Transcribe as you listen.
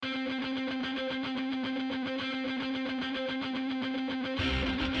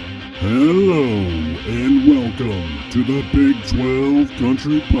Hello and welcome to the Big 12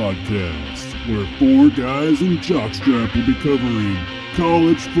 Country Podcast, where four guys in jockstrap will be covering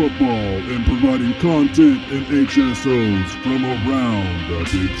college football and providing content and HSOs from around the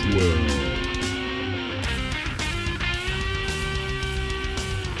Big 12.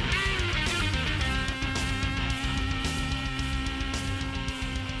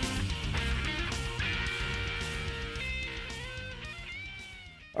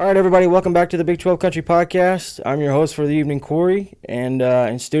 All right, everybody, welcome back to the Big 12 Country Podcast. I'm your host for the evening, Corey, and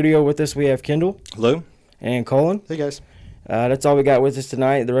in studio with us we have Kendall. Hello. And Colin. Hey, guys. That's all we got with us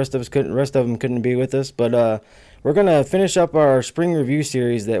tonight. The rest of them couldn't be with us, but we're gonna finish up our spring review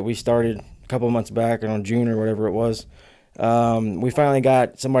series that we started a couple months back, in June or whatever it was. We finally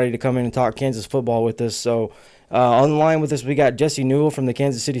got somebody to come in and talk Kansas football with us. So on the line with us, we got Jesse Newell from the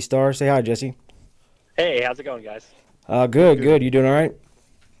Kansas City Star. Say hi, Jesse. Hey, how's it going, guys? Good. You doing all right?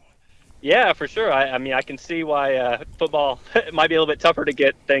 Yeah, for sure. I mean, I can see why football might be a little bit tougher to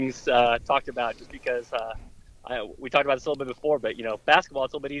get things talked about, just because we talked about this a little bit before. But basketball,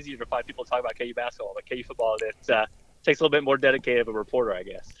 it's a little bit easier to find people to talk about KU basketball. But KU football, it takes a little bit more dedicated of a reporter, I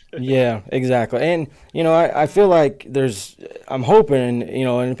guess. Yeah, exactly. And I feel like I'm hoping, and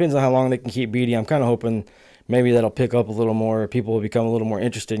it depends on how long they can keep Beatty. I'm kind of hoping maybe that'll pick up a little more. People will become a little more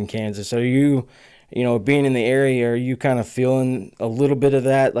interested in Kansas. So being in the area, are you kind of feeling a little bit of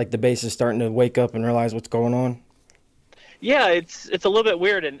that, like the base is starting to wake up and realize what's going on? Yeah, it's a little bit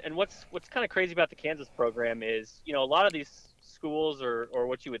weird. And what's kind of crazy about the Kansas program is, a lot of these schools or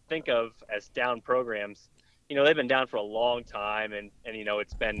what you would think of as down programs, they've been down for a long time, and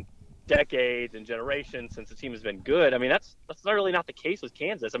it's been decades and generations since the team has been good. I mean, that's not really not the case with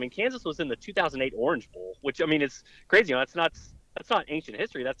Kansas. I mean, Kansas was in the 2008 Orange Bowl, which, it's crazy. That's not ancient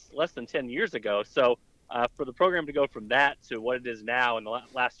history. That's less than 10 years ago. So for the program to go from that to what it is now in the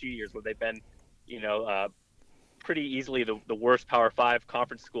last few years, where they've been, pretty easily the worst Power 5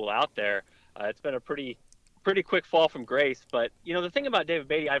 conference school out there, it's been a pretty quick fall from grace. But, the thing about David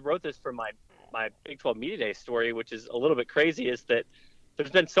Beatty, I wrote this for my Big 12 Media Day story, which is a little bit crazy, is that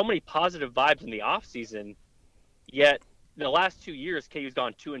there's been so many positive vibes in the offseason, yet in the last 2 years, KU's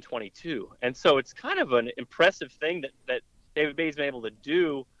gone 2-22. And so it's kind of an impressive thing that David Beatty's been able to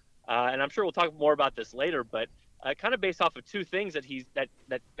do, and I'm sure we'll talk more about this later, but kind of based off of two things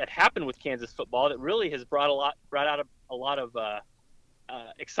that happened with Kansas football that really has brought out a lot of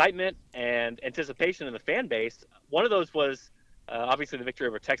excitement and anticipation in the fan base. One of those was obviously the victory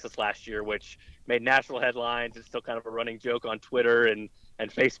over Texas last year, which made national headlines. It's still kind of a running joke on Twitter and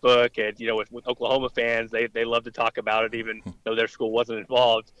Facebook, and with Oklahoma fans, they love to talk about it even though their school wasn't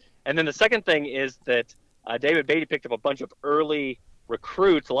involved. And then the second thing is that David Beatty picked up a bunch of early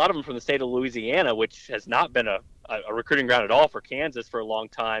recruits, a lot of them from the state of Louisiana, which has not been a recruiting ground at all for Kansas for a long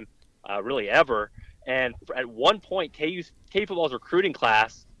time, really ever. And at one point, KU football's recruiting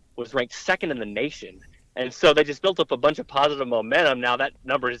class was ranked second in the nation. And so they just built up a bunch of positive momentum. Now that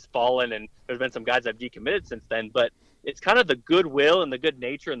number has fallen, and there's been some guys that have decommitted since then. But it's kind of the goodwill and the good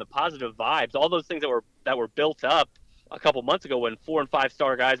nature and the positive vibes, all those things that were built up a couple months ago when 4- and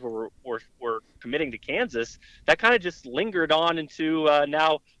 5-star guys were committing to Kansas, that kind of just lingered on into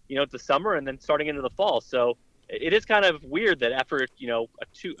now, the summer and then starting into the fall. So it is kind of weird that after, an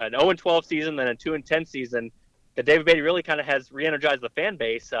 0-12 season, then a 2-10 season, that David Beatty really kind of has re-energized the fan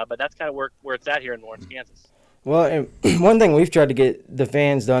base. But that's kind of where it's at here in Lawrence, Kansas. Well, and one thing we've tried to get the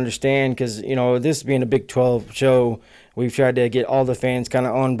fans to understand, because, this being a Big 12 show, we've tried to get all the fans kind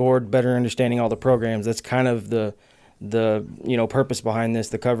of on board, better understanding all the programs. That's kind of the purpose behind this,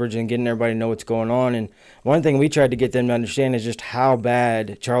 the coverage, and getting everybody to know what's going on. And one thing we tried to get them to understand is just how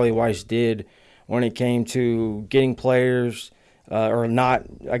bad Charlie Weis did when it came to getting players, or not,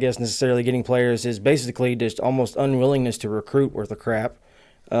 I guess, necessarily getting players, is basically just almost unwillingness to recruit worth of crap,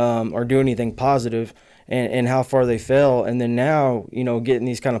 or do anything positive, and how far they fell. And then now, getting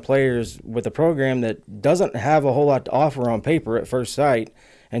these kind of players with a program that doesn't have a whole lot to offer on paper at first sight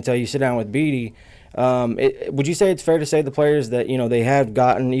until you sit down with Beatty. Would you say it's fair to say the players that they have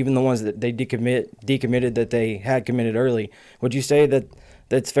gotten, even the ones that they decommitted that they had committed early, would you say that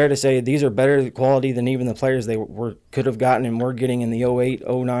it's fair to say these are better quality than even the players they could have gotten and were getting in the 08,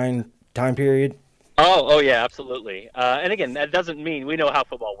 09 time period? Oh yeah, absolutely. And again, that doesn't mean we know how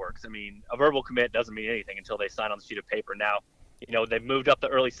football works. I mean, a verbal commit doesn't mean anything until they sign on the sheet of paper. Now, they've moved up the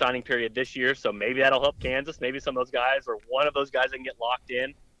early signing period this year, so maybe that'll help Kansas. Maybe some of those guys, or one of those guys, that can get locked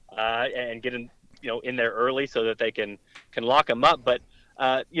in and get in, in there early so that they can lock them up. But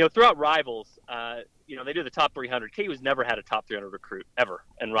throughout Rivals, they do the top 300. KU's never had a top 300 recruit ever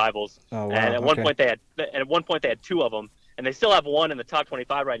in Rivals. Oh, wow. And at one point they had two of them. and they still have one in the top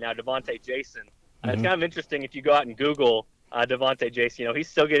 25 right now, Devontae Jason. It's kind of interesting if you go out and Google Devontae Jason. He's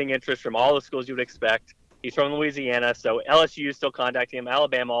still getting interest from all the schools you would expect. He's from Louisiana, so LSU is still contacting him,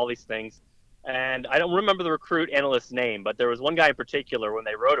 Alabama, all these things. And I don't remember the recruit analyst's name, but there was one guy in particular when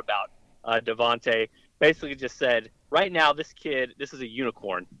they wrote about Devontae, basically just said, right now this kid, this is a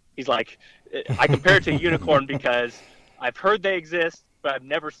unicorn. He's like, I compare it to a unicorn because I've heard they exist, but I've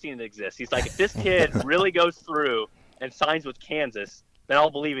never seen it exist. He's like, if this kid really goes through and signs with Kansas, then I'll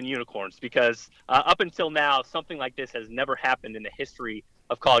believe in unicorns, because up until now, something like this has never happened in the history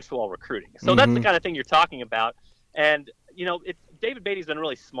of college football recruiting. So that's the kind of thing you're talking about. And, David Beatty's been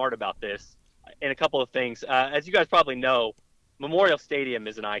really smart about this in a couple of things. As you guys probably know, Memorial Stadium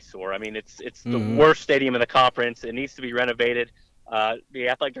is an eyesore. I mean, it's the worst stadium in the conference. It needs to be renovated. The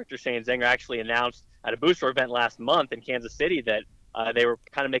athletic director, Shane Zenger, actually announced at a booster event last month in Kansas City that they were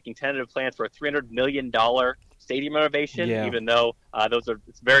kind of making tentative plans for a $300 million stadium renovation, even though it's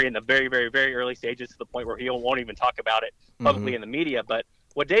in the very, very, very early stages, to the point where he won't even talk about it publicly in the media. But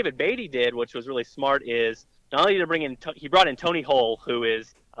what David Beatty did, which was really smart, is not only to he brought in Tony Hull, who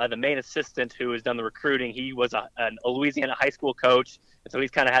is the main assistant who has done the recruiting. He was a Louisiana high school coach, and so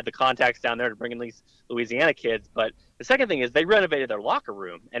he's kind of had the contacts down there to bring in these Louisiana kids. But the second thing is they renovated their locker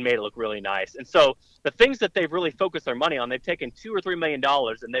room and made it look really nice. And so the things that they've really focused their money on, they've taken $2 or $3 million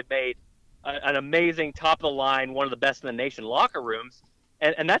and they've made an amazing, top of the line, one of the best in the nation locker rooms.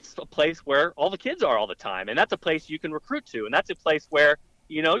 And that's a place where all the kids are all the time. And that's a place you can recruit to. And that's a place where,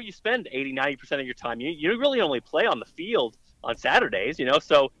 you spend 80, 90% of your time. You really only play on the field on Saturdays,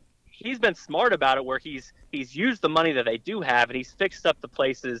 so he's been smart about it, where he's used the money that they do have, and he's fixed up the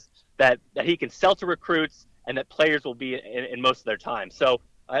places that he can sell to recruits and that players will be in most of their time. So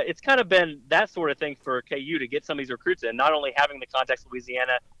it's kind of been that sort of thing for KU to get some of these recruits in, not only having the context of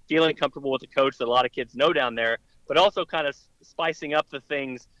Louisiana, feeling comfortable with the coach that a lot of kids know down there, but also kind of spicing up the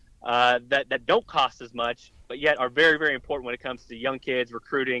things that don't cost as much, but yet are very, very important when it comes to young kids,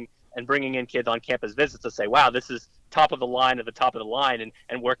 recruiting, and bringing in kids on campus visits to say, wow, this is top of the line at the top of the line,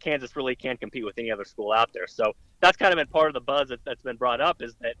 and where Kansas really can't compete with any other school out there. So that's kind of been part of the buzz that's been brought up,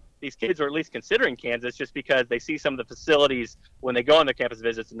 is that these kids are at least considering Kansas just because they see some of the facilities when they go on their campus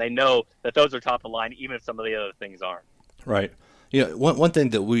visits, and they know that those are top of the line, even if some of the other things aren't. Right. One thing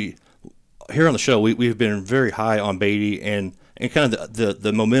that we here on the show, we've been very high on Beatty and kind of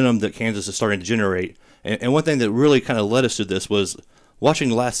the momentum that Kansas is starting to generate. And one thing that really kind of led us to this was watching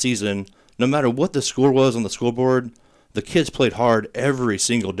last season. No matter what the score was on the scoreboard, the kids played hard every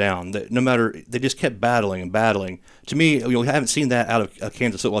single down. They just kept battling and battling. To me, we haven't seen that out of a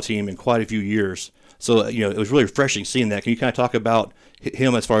Kansas football team in quite a few years. So, it was really refreshing seeing that. Can you kind of talk about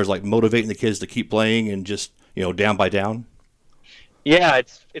him as far as like motivating the kids to keep playing and just, down by down? Yeah,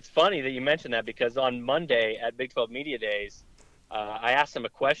 it's funny that you mentioned that, because on Monday at Big 12 Media Days, I asked him a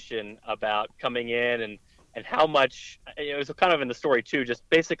question about coming in and how much, it was kind of in the story too, just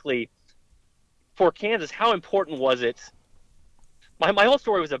basically for Kansas, how important was it? My whole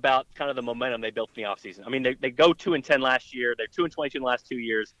story was about kind of the momentum they built in the offseason. I mean, they go 2-10 last year. They're 2-22 in the last 2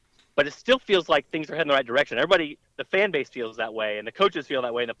 years, but it still feels like things are heading the right direction. Everybody, the fan base feels that way, and the coaches feel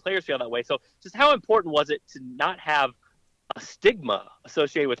that way, and the players feel that way. So just how important was it to not have a stigma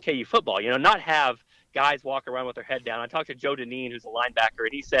associated with KU football, not have guys walk around with their head down. I talked to Joe Deneen, who's a linebacker,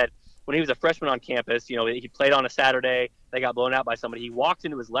 and he said when he was a freshman on campus, he played on a Saturday, they got blown out by somebody. He walked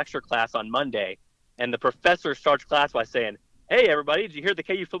into his lecture class on Monday, and the professor starts class by saying, "Hey, everybody, did you hear the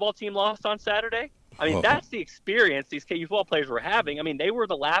KU football team lost on Saturday?" I mean, that's the experience these KU football players were having. I mean, they were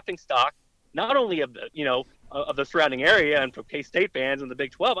the laughing stock, not only of the, of the surrounding area and for K-State fans and the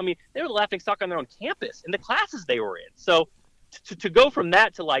Big 12. I mean, they were the laughing stock on their own campus in the classes they were in. So to go from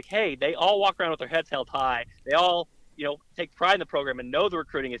that to like, hey, they all walk around with their heads held high. They all, take pride in the program and know the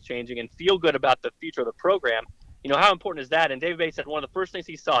recruiting is changing and feel good about the future of the program. How important is that? And David Beatty said one of the first things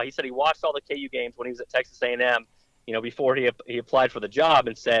he saw, he said he watched all the KU games when he was at Texas A&M, before he applied for the job,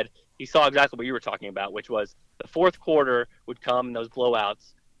 and said he saw exactly what you were talking about, which was the fourth quarter would come in those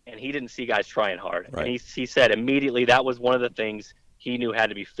blowouts, and he didn't see guys trying hard. Right. And he said immediately that was one of the things he knew had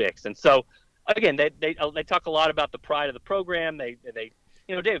to be fixed. And so, again, they talk a lot about the pride of the program.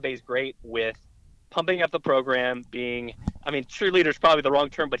 David Beatty's great with pumping up the program, cheerleader is probably the wrong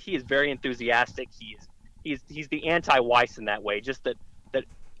term, but he is very enthusiastic. He's the anti-Weiss in that way, just that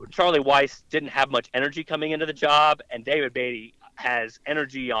Charlie Weiss didn't have much energy coming into the job, and David Beatty has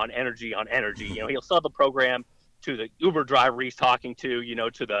energy on energy on energy. He'll sell the program to the Uber driver he's talking to,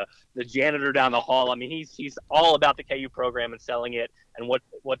 to the janitor down the hall. I mean, he's all about the KU program and selling it and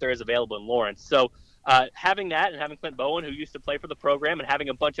what there is available in Lawrence. So having that and having Clint Bowen, who used to play for the program, and having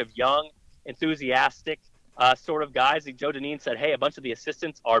a bunch of young, enthusiastic sort of guys. Joe Dineen said, hey, a bunch of the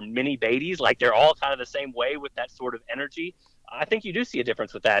assistants are mini Beatties. Like they're all kind of the same way with that sort of energy. I think you do see a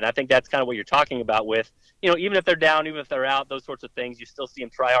difference with that. And I think that's kind of what you're talking about with, even if they're down, even if they're out, those sorts of things, you still see them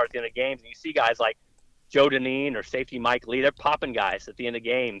try hard at the end of games. And you see guys like Joe Dineen or safety Mike Lee, they're popping guys at the end of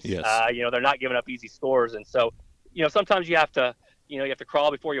games. Yes. They're not giving up easy scores. And so, sometimes you have to, you have to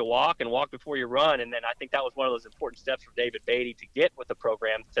crawl before you walk and walk before you run. And then I think that was one of those important steps for David Beatty to get with the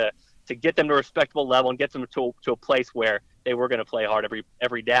program to get them to a respectable level and get them to a place where they were going to play hard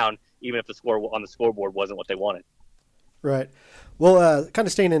every down, even if the score on the scoreboard wasn't what they wanted. Right. Well, kind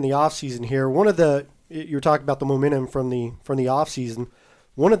of staying in the off season here, you're talking about the momentum from the off season.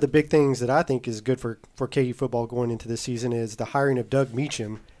 One of the big things that I think is good for KU football going into this season is the hiring of Doug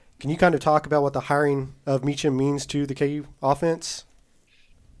Meacham. Can you kind of talk about what the hiring of Meacham means to the KU offense?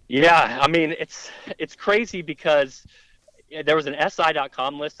 Yeah, I mean, it's crazy because there was an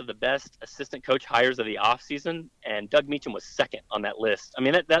SI.com list of the best assistant coach hires of the offseason, and Doug Meacham was second on that list. I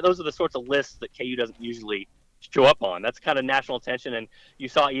mean, those are the sorts of lists that KU doesn't usually show up on. That's kind of national attention, and you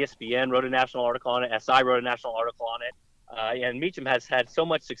saw ESPN wrote a national article on it, SI wrote a national article on it, and Meacham has had so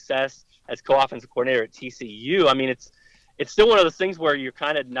much success as co-offensive coordinator at TCU. I mean, it's still one of those things where you're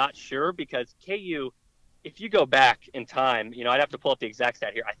kind of not sure because KU, if you go back in time, I'd have to pull up the exact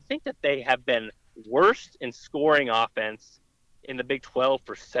stat here. I think that they have been worst in scoring offense in the Big 12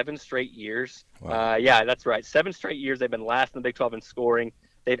 for 7 straight years. Wow. Yeah, that's right. 7 straight years they've been last in the Big 12 in scoring.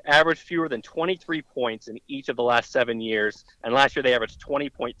 They've averaged fewer than 23 points in each of the last 7 years. And last year they averaged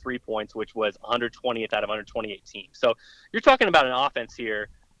 20.3 points, which was 120th out of 128 teams. So you're talking about an offense here.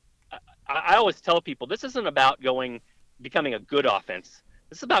 I always tell people this isn't about becoming a good offense.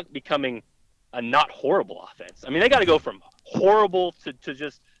 This is about becoming a not horrible offense. I mean, they got to go from horrible to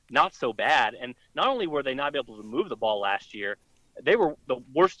just not so bad. And not only were they not able to move the ball last year, they were the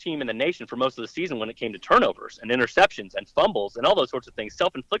worst team in the nation for most of the season when it came to turnovers and interceptions and fumbles and all those sorts of things,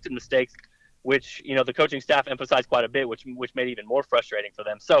 self-inflicted mistakes, which, the coaching staff emphasized quite a bit, which made it even more frustrating for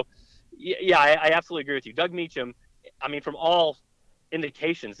them. So, yeah, I absolutely agree with you. Doug Meacham, I mean, from all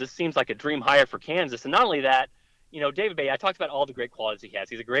indications, this seems like a dream hire for Kansas. And not only that, David Beatty, I talked about all the great qualities he has.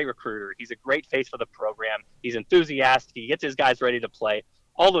 He's a great recruiter. He's a great face for the program. He's enthusiastic. He gets his guys ready to play,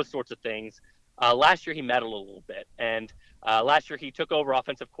 all those sorts of things. Last year, he meddled a little bit. And last year, he took over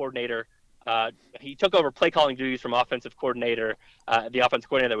offensive coordinator. He took over play calling duties from offensive coordinator, the offensive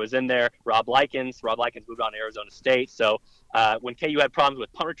coordinator that was in there, Rob Likens. Rob Likens moved on to Arizona State. So when KU had problems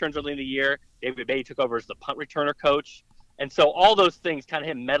with punt returns early in the year, David Beatty took over as the punt returner coach. And so all those things, kind of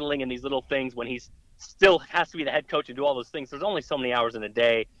him meddling in these little things when he's still has to be the head coach and do all those things. There's only so many hours in a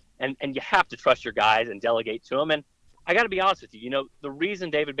day, and you have to trust your guys and delegate to them. And I got to be honest with you, the reason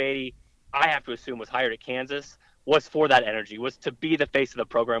David Beatty, I have to assume, was hired at Kansas was for that energy, was to be the face of the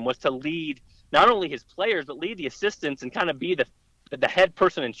program, was to lead not only his players, but lead the assistants and kind of be the head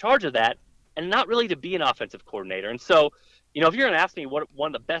person in charge of that, and not really to be an offensive coordinator. And so, if you're going to ask me what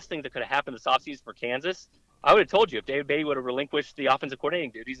one of the best things that could have happened this offseason for Kansas, I would have told you if David Beatty would have relinquished the offensive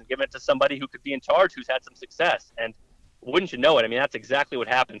coordinating duties and given it to somebody who could be in charge, who's had some success. And wouldn't you know it? I mean, that's exactly what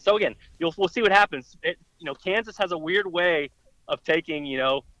happened. So again, we'll see what happens. Kansas has a weird way of taking,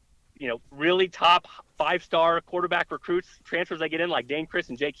 really top 5-star quarterback recruits, transfers they get in like Dane Chris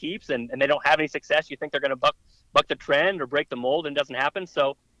and Jake Heaps, and they don't have any success. You think they're going to buck the trend or break the mold, and it doesn't happen.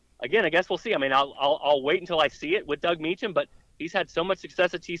 So again, I guess we'll see. I mean, I'll wait until I see it with Doug Meacham, but he's had so much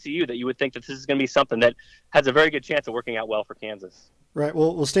success at TCU that you would think that this is going to be something that has a very good chance of working out well for Kansas. Right.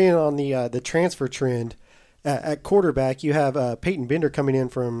 Well, we'll stay on the transfer trend. At quarterback, you have Peyton Bender coming in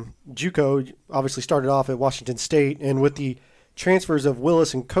from JUCO, obviously started off at Washington State, and with the transfers of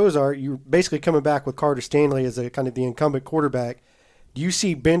Willis and Kozar, you're basically coming back with Carter Stanley as a kind of the incumbent quarterback. Do you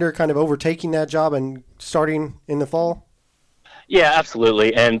see Bender kind of overtaking that job and starting in the fall? Yeah,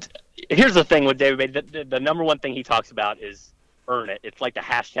 absolutely. And here's the thing with David Beatty. The number one thing he talks about is earn it. It's like the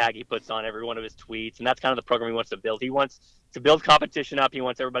hashtag he puts on every one of his tweets, and that's kind of the program he wants to build. He wants to build competition up. He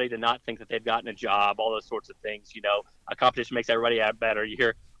wants everybody to not think that they've gotten a job, all those sorts of things. A competition makes everybody better. You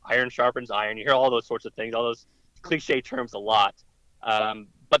hear iron sharpens iron. You hear all those sorts of things, all those cliche terms a lot.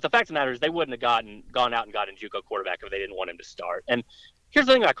 But the fact of the matter is they wouldn't have gone out and gotten JUCO quarterback if they didn't want him to start. And here's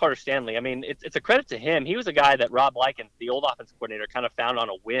the thing about Carter Stanley. I mean, it's a credit to him. He was a guy that Rob Likens, the old offensive coordinator, kind of found on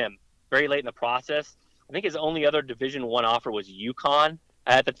a whim very late in the process. I think his only other Division I offer was UConn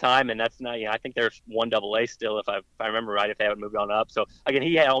at the time, and that's not. I think there's 1AA still, if I remember right, if they haven't moved on up. So again,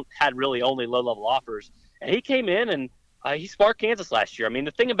 he had really only low-level offers, and he came in and he sparked Kansas last year. I mean,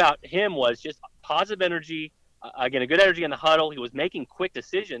 the thing about him was just positive energy. Again, a good energy in the huddle. He was making quick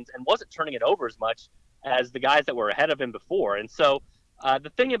decisions and wasn't turning it over as much as the guys that were ahead of him before. And so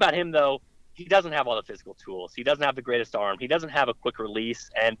the thing about him, though, he doesn't have all the physical tools. He doesn't have the greatest arm. He doesn't have a quick release,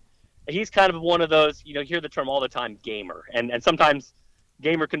 and he's kind of one of those, you hear the term all the time, gamer, and sometimes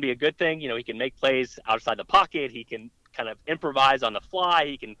gamer can be a good thing. He can make plays outside the pocket. He can kind of improvise on the fly.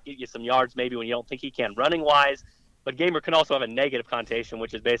 He can get you some yards maybe when you don't think he can running wise. But gamer can also have a negative connotation,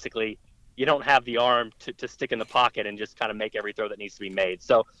 which is basically you don't have the arm to stick in the pocket and just kind of make every throw that needs to be made.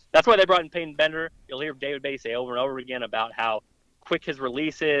 So that's why they brought in Peyton Bender. You'll hear David Beatty say over and over again about how quick his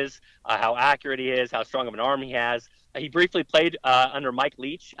release is, how accurate he is, how strong of an arm he has. He briefly played under Mike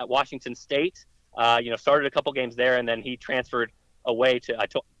Leach at Washington State. Started a couple games there, and then he transferred away to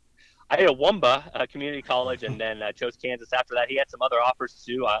Itawamba Community College, and then chose Kansas after that. He had some other offers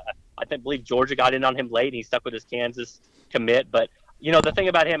too. I believe Georgia got in on him late, and he stuck with his Kansas commit. But the thing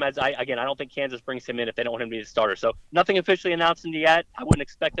about him is, I don't think Kansas brings him in if they don't want him to be the starter. So nothing officially announced yet. I wouldn't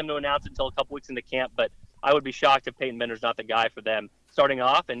expect them to announce it until a couple weeks into camp, but I would be shocked if Peyton Bender's not the guy for them starting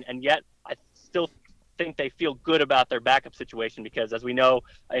off. And yet I still think they feel good about their backup situation because, as we know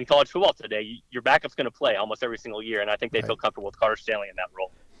in college football today, your backup's going to play almost every single year, and I think they feel comfortable with Carter Stanley in that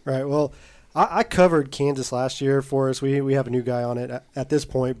role. Right. Well, I covered Kansas last year for us. We have a new guy on it at this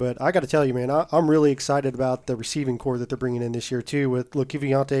point, but I got to tell you, man, I'm really excited about the receiving core that they're bringing in this year too, with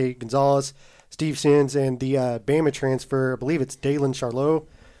Laquiviante Gonzalez, Steve Sims, and the Bama transfer. I believe it's Dalen Charlot.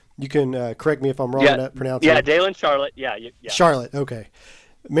 You can correct me if I'm wrong on that pronunciation. Yeah, Dalen Charlotte. Yeah. Charlotte. Okay.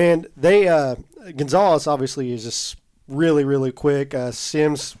 Man, they Gonzalez obviously is just really, really quick.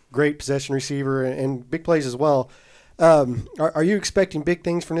 Sims, great possession receiver and big plays as well. Are you expecting big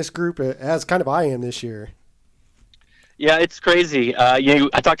things from this group, as kind of I am this year? Yeah, it's crazy. I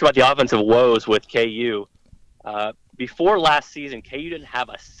talked about the offensive woes with KU. Before last season, KU didn't have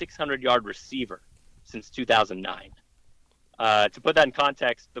a 600-yard receiver since 2009. To put that in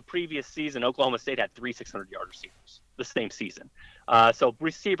context, the previous season, Oklahoma State had 3 600-yard receivers the same season. So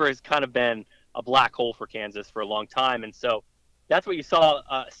receiver has kind of been a black hole for Kansas for a long time. And so that's what you saw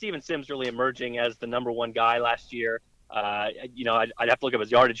Steven Sims really emerging as the number one guy last year. I'd have to look up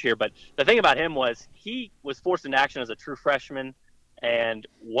his yardage here. But the thing about him was he was forced into action as a true freshman and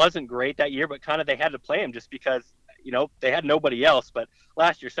wasn't great that year, but kind of they had to play him just because, they had nobody else. But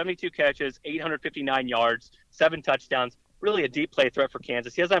last year, 72 catches, 859 yards, 7 touchdowns. Really a deep play threat for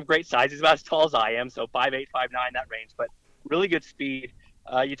Kansas. He doesn't have great size. He's about as tall as I am, so 5'8", 5'9", that range, but really good speed.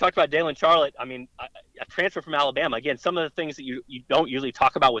 You talked about Dalen Charlotte. I mean, a transfer from Alabama. Again, some of the things that you don't usually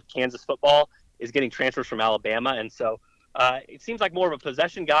talk about with Kansas football is getting transfers from Alabama, and so it seems like more of a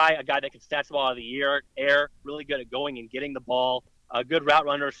possession guy, a guy that can snatch the ball out of the air, really good at going and getting the ball, a good route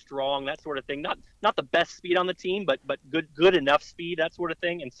runner, strong, that sort of thing. Not the best speed on the team, but good enough speed, that sort of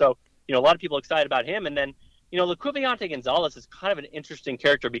thing. And so, a lot of people are excited about him. And then, Laquiviante Gonzalez is kind of an interesting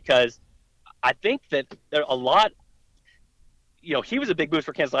character because I think that there are a lot. He was a big boost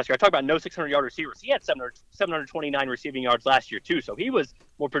for Kansas last year. I talked about no 600-yard receivers. He had 729 receiving yards last year, too. So he was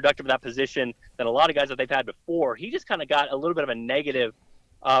more productive in that position than a lot of guys that they've had before. He just kind of got a little bit of a negative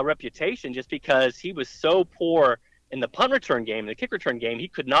reputation just because he was so poor in the punt return game, the kick return game. He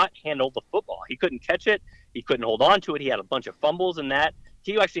could not handle the football. He couldn't catch it. He couldn't hold on to it. He had a bunch of fumbles in that.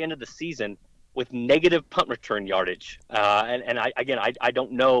 He actually ended the season with negative punt return yardage. I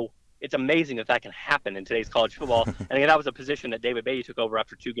don't know. It's amazing that can happen in today's college football. And again, that was a position that David Beatty took over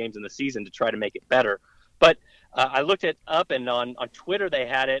after 2 games in the season to try to make it better. But I looked it up, and on Twitter they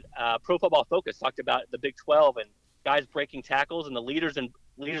had it. Pro Football Focus talked about the Big 12 and guys breaking tackles and the leaders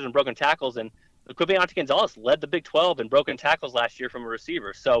in broken tackles. And Laquiviante Gonzalez led the Big 12 in broken tackles last year from a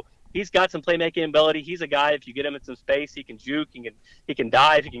receiver. So he's got some playmaking ability. He's a guy, if you get him in some space, he can juke, he can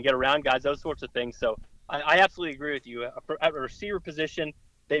dive, he can get around guys, those sorts of things. So I absolutely agree with you. At a receiver position,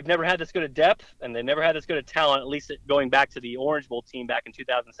 they've never had this good of depth, and they've never had this good of talent, at least going back to the Orange Bowl team back in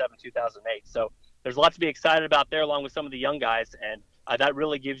 2007, 2008. So there's a lot to be excited about there, along with some of the young guys, and that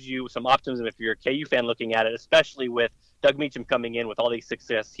really gives you some optimism if you're a KU fan looking at it, especially with Doug Meacham coming in with all the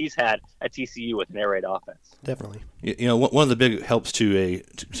success he's had at TCU with an air raid offense. Definitely. One of the big helps to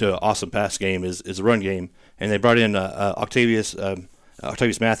an awesome pass game is the run game, and they brought in Octavius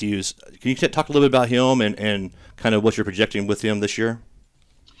Matthews. Can you talk a little bit about him and kind of what you're projecting with him this year?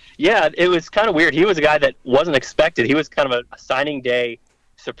 Yeah, it was kind of weird. He was a guy that wasn't expected. He was kind of a signing day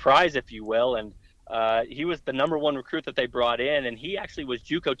surprise, if you will, and he was the number 1 recruit that they brought in, and he actually was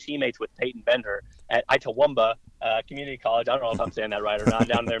JUCO teammates with Peyton Bender at Itawamba Community College. I don't know if I'm saying that right or not,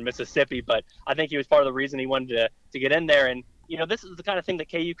 down there in Mississippi, but I think he was part of the reason he wanted to get in there. And this is the kind of thing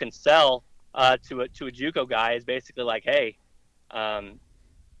that KU can sell to a JUCO guy, is basically like, hey,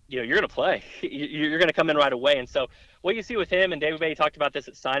 you're going to play. You're going to come in right away. And so what you see with him, and David Beatty talked about this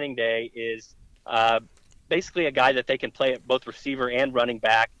at signing day, is basically a guy that they can play at both receiver and running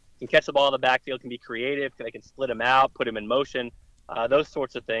back. can catch the ball in the backfield, can be creative, they can split him out, put him in motion, those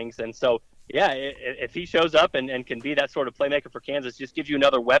sorts of things. And so, yeah, if he shows up and can be that sort of playmaker for Kansas, just gives you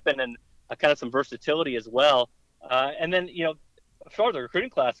another weapon and kind of some versatility as well. And then, as far as the recruiting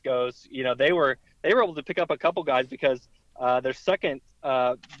class goes, they were able to pick up a couple guys because the second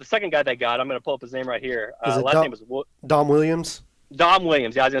guy they got, I'm going to pull up his name right here. Last name was Dom Williams. Dom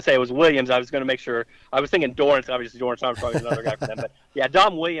Williams. Yeah, I was going to say it was Williams. I was going to make sure. I was thinking Dorrance. Obviously, Dorrance Armstrong is another guy for them. But yeah,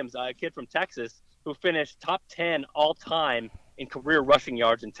 Dom Williams, a kid from Texas who finished top 10 all time in career rushing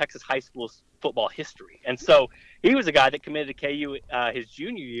yards in Texas high school football history. And so he was a guy that committed to KU his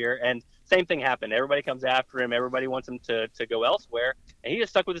junior year, and same thing happened. Everybody comes after him. Everybody wants him to go elsewhere, and he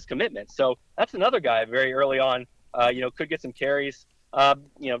just stuck with his commitment. So that's another guy very early on, could get some carries.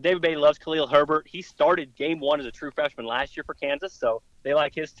 David Beatty loves Khalil Herbert. He started game one as a true freshman last year for Kansas, so they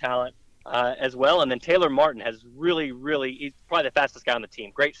like his talent as well. And then Taylor Martin has really, he's probably the fastest guy on the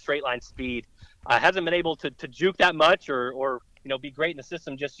team. Great straight line speed. Hasn't been able to juke that much or be great in the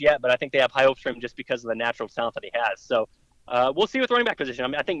system just yet, but I think they have high hopes for him just because of the natural talent that he has. So we'll see with the running back position. I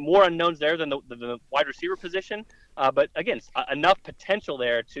mean, I think more unknowns there than the wide receiver position, but again, enough potential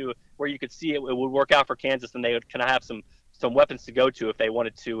there to where you could see it would work out for Kansas, and they would kind of have some weapons to go to if they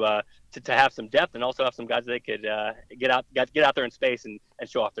wanted to have some depth and also have some guys that they could get out there in space and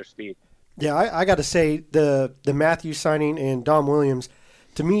show off their speed. Yeah, I got to say the Matthews signing and Dom Williams,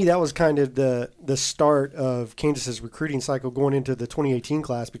 to me, that was kind of the start of Kansas's recruiting cycle going into the 2018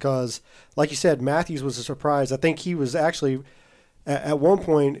 class because, like you said, Matthews was a surprise. I think he was actually, at one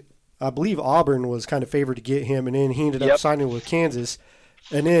point, I believe Auburn was kind of favored to get him, and then he ended up signing with Kansas.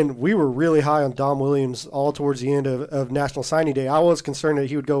 And then we were really high on Dom Williams all towards the end of National Signing Day. I was concerned that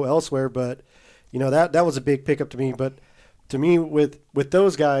he would go elsewhere, but, that was a big pickup to me. But to me, with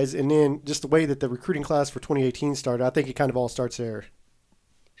those guys and then just the way that the recruiting class for 2018 started, I think it kind of all starts there.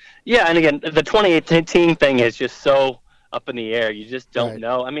 Yeah, and again, the 2018 thing is just so up in the air. You just don't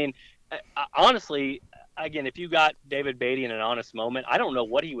know. I mean, honestly, again, if you got David Beatty in an honest moment, I don't know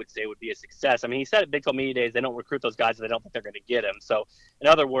what he would say would be a success. I mean, he said at Big 12 Media Days they don't recruit those guys if they don't think they're going to get him. So, in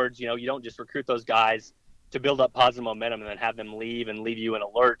other words, you don't just recruit those guys to build up positive momentum and then have them leave you in a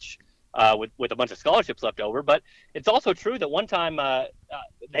lurch with a bunch of scholarships left over. But it's also true that one time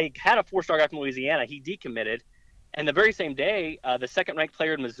they had a 4-star guy from Louisiana. He decommitted. And the very same day, the second-ranked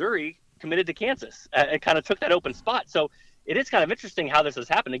player in Missouri committed to Kansas. It kind of took that open spot. So it is kind of interesting how this has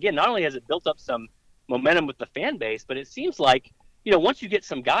happened. Again, not only has it built up some momentum with the fan base, but it seems like, once you get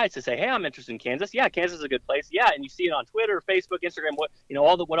some guys to say, hey, I'm interested in Kansas. Yeah, Kansas is a good place. Yeah, and you see it on Twitter, Facebook, Instagram, what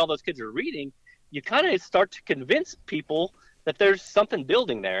all those kids are reading, you kind of start to convince people that there's something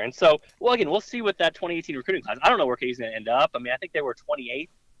building there. And so, well, again, we'll see with that 2018 recruiting class. I don't know where KU's going to end up. I mean, I think they were 28th.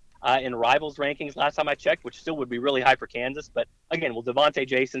 In Rivals rankings last time I checked, which still would be really high for Kansas. But again, will Devontae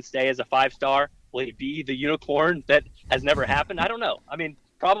Jason stay as a 5-star? Will he be the unicorn that has never happened? I don't know. I mean,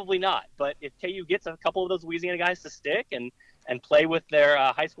 probably not. But if KU gets a couple of those Louisiana guys to stick and play with their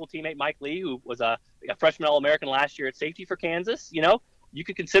high school teammate Mike Lee, who was a freshman All-American last year at safety for Kansas, you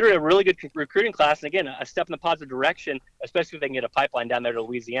could consider it a really good recruiting class. And again, a step in the positive direction, especially if they can get a pipeline down there to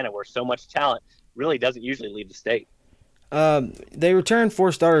Louisiana where so much talent really doesn't usually leave the state. They returned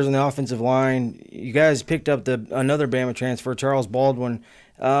 4 starters in the offensive line. You guys picked up another Bama transfer, Charles Baldwin.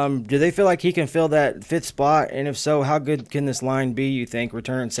 Do they feel like he can fill that 5th spot? And if so, how good can this line be, you think,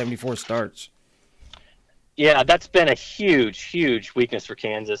 returning 74 starts? Yeah, that's been a huge weakness for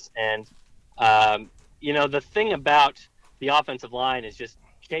Kansas. And, the thing about the offensive line is just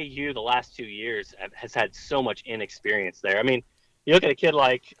KU the last 2 years has had so much inexperience there. I mean, you look at a kid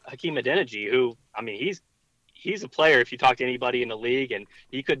like Hakeem Adeniji, who, I mean, he's a player if you talk to anybody in the league, and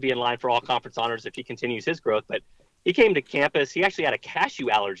he could be in line for all conference honors if he continues his growth. But he came to campus. He actually had a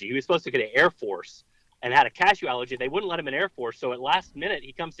cashew allergy. He was supposed to get an Air Force and had a cashew allergy. They wouldn't let him in Air Force. So at last minute,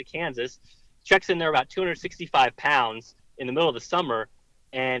 he comes to Kansas, checks in there about 265 pounds in the middle of the summer,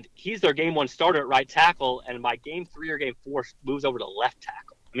 and he's their game 1 starter at right tackle. And by game 3 or game 4, moves over to left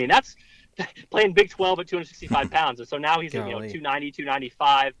tackle. I mean, that's playing Big 12 at 265 pounds. And so now he's at 290,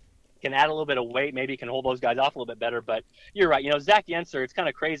 295. Can add a little bit of weight, maybe can hold those guys off a little bit better. But you're right. Zach Yenser, it's kind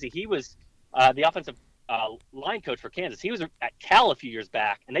of crazy. He was the offensive line coach for Kansas. He was at Cal a few years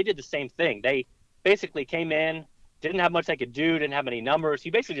back, and they did the same thing. They basically came in, didn't have much they could do, didn't have many numbers.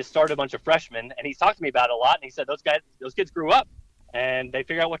 He basically just started a bunch of freshmen, and he's talked to me about it a lot, and he said those kids grew up, and they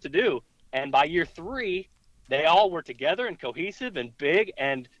figured out what to do. And by year 3, they all were together and cohesive and big,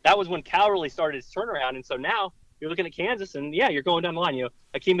 and that was when Cal really started his turnaround. And so now you're looking at Kansas, and yeah, you're going down the line.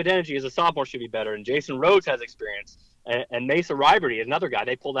 Hakeem Adeniji as a sophomore should be better, and Jason Rhodes has experience, and Mesa Riberty is another guy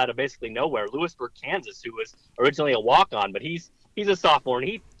they pulled out of basically nowhere. Lewisburg, Kansas, who was originally a walk-on, but he's he's a sophomore, and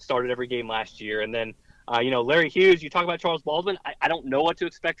he started every game last year. And then, Larry Hughes, you talk about Charles Baldwin. I don't know what to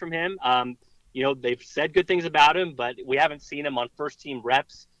expect from him. They've said good things about him, but we haven't seen him on first-team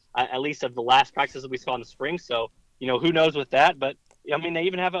reps, at least of the last practices that we saw in the spring. So, who knows with that. But, I mean, they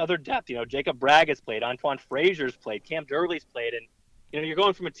even have other depth. Jacob Bragg played, Antoine Frazier's played, Cam Durley's played. And, you're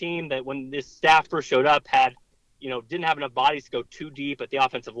going from a team that when this staff first showed up had, didn't have enough bodies to go too deep at the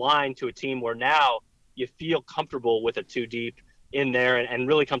offensive line to a team where now you feel comfortable with a too deep in there and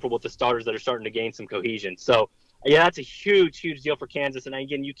really comfortable with the starters that are starting to gain some cohesion. So, yeah, that's a huge, huge deal for Kansas. And,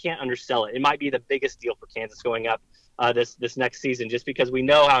 again, you can't undersell it. It might be the biggest deal for Kansas going up this next season just because we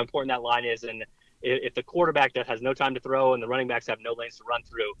know how important that line is. And if the quarterback that has no time to throw and the running backs have no lanes to run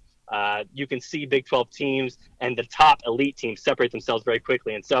through, you can see Big 12 teams and the top elite teams separate themselves very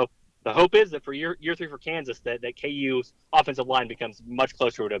quickly. And so the hope is that for year 3 for Kansas, that KU's offensive line becomes much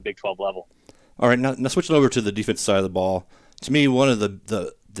closer to a Big 12 level. All right, now switching over to the defense side of the ball. To me, one of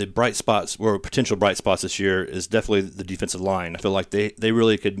the bright spots or potential bright spots this year is definitely the defensive line. I feel like they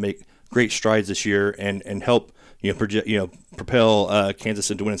really could make great strides this year and help propel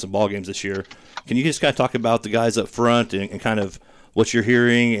Kansas into winning some ball games this year. Can you just kind of talk about the guys up front and kind of what you're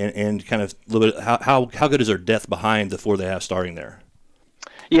hearing and kind of a little bit how good is their depth behind the 4 they have starting there?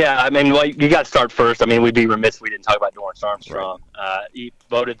 Yeah, I mean, well, you got to start first. I mean, we'd be remiss if we didn't talk about Dorrance Armstrong. Right. He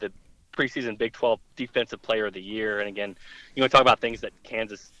voted the preseason Big 12 Defensive Player of the Year. And again, you want to talk about things that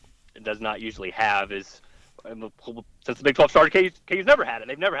Kansas does not usually have is since the Big 12 started, KU's never had it.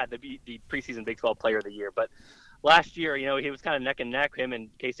 They've never had the preseason Big 12 Player of the Year. But last year, he was kind of neck and neck, him and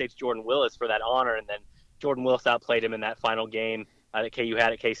K-State's Jordan Willis for that honor. And then Jordan Willis outplayed him in that final game that KU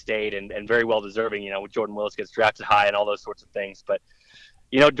had at K-State and very well deserving. Jordan Willis gets drafted high and all those sorts of things. But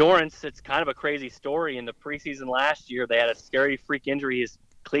Dorrance, it's kind of a crazy story. In the preseason last year, they had a scary freak injury. His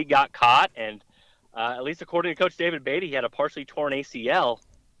cleat got caught, and at least according to Coach David Beatty, he had a partially torn ACL,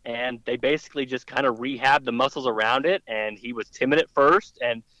 and they basically just kind of rehabbed the muscles around it, and he was timid at first,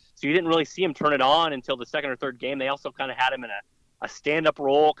 and so you didn't really see him turn it on until the second or third game. They also kind of had him in a stand-up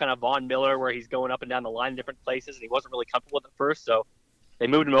role, kind of Von Miller, where he's going up and down the line in different places, and he wasn't really comfortable with it at first, so they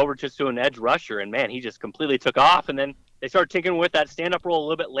moved him over just to an edge rusher, and, man, he just completely took off, and then they started tinkering with that stand-up role a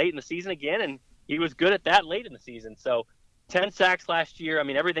little bit late in the season again, and he was good at that late in the season. So 10 sacks last year. I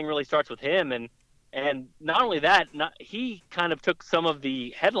mean, everything really starts with him. And not only that, he kind of took some of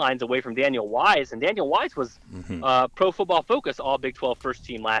the headlines away from Daniel Wise. And Daniel Wise was Pro Football Focus all Big 12 first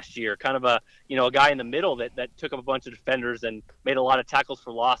team last year. Kind of a guy in the middle that took up a bunch of defenders and made a lot of tackles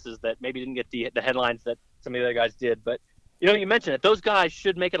for losses that maybe didn't get the headlines that some of the other guys did. But, you mentioned it. Those guys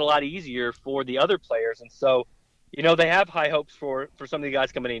should make it a lot easier for the other players. And so, they have high hopes for some of the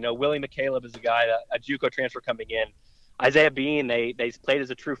guys coming in. Willie McCaleb is a guy, a JUCO transfer coming in. Isaiah Bean, they played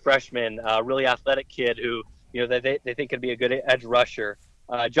as a true freshman, a really athletic kid who, they think could be a good edge rusher.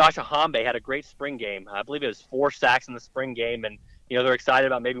 Josh Ahambe had a great spring game. I believe it was 4 sacks in the spring game, and, they're excited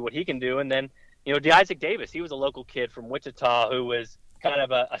about maybe what he can do. And then, DeIsaac Davis, he was a local kid from Wichita who was kind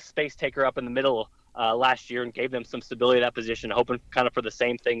of a space taker up in the middle last year and gave them some stability at that position, hoping kind of for the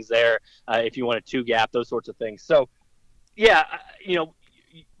same things there if you want a 2-gap, those sorts of things. So, yeah,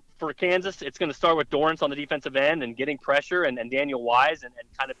 for Kansas, it's going to start with Dorrance on the defensive end and getting pressure and Daniel Wise and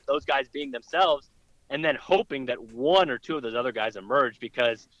kind of those guys being themselves, and then hoping that 1 or 2 of those other guys emerge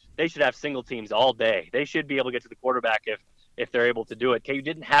because they should have single teams all day. They should be able to get to the quarterback if they're able to do it. KU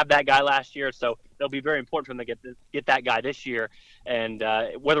didn't have that guy last year, so it'll be very important for them to get that guy this year. And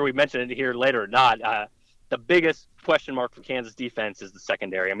whether we mention it here later or not, the biggest question mark for Kansas defense is the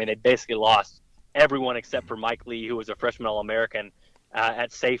secondary. I mean, they basically lost everyone except for Mike Lee, who was a freshman All-American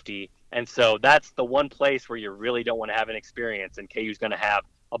at safety. And so that's the one place where you really don't want to have inexperience, and KU's going to have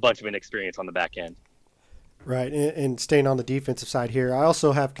a bunch of inexperience on the back end. Right, and staying on the defensive side here, I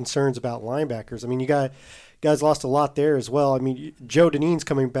also have concerns about linebackers. I mean, you guys lost a lot there as well. I mean, Joe Dineen's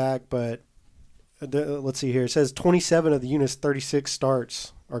coming back, but let's see here. It says 27 of the unit's 36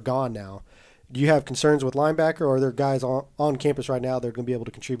 starts are gone now. Do you have concerns with linebacker, or are there guys on campus right now that are going to be able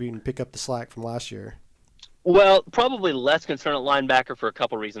to contribute and pick up the slack from last year? Well, probably less concern at linebacker for a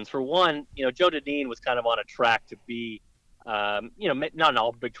couple reasons. For one, Joe Dineen was kind of on a track to be, not an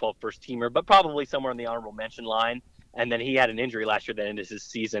all Big 12 first teamer, but probably somewhere on the honorable mention line. And then he had an injury last year that ended his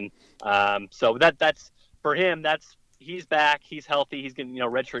season. So that's for him. He's back. He's healthy. He's getting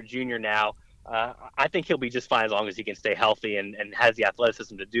redshirt junior now. I think he'll be just fine as long as he can stay healthy and has the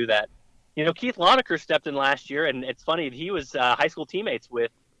athleticism to do that. Keith Loneker stepped in last year, and it's funny, he was high school teammates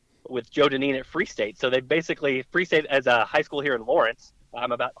with Joe Dineen at Free State. So they basically, Free State as a high school here in Lawrence,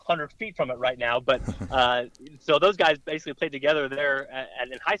 I'm about 100 feet from it right now. But so those guys basically played together there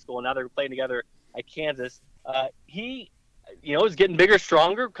in high school, and now they're playing together at Kansas. He is getting bigger,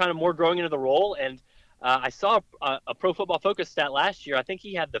 stronger, kind of more growing into the role. And I saw a Pro Football Focus stat last year. I think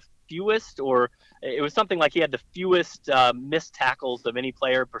he had the fewest, or it was something like he had the fewest missed tackles of any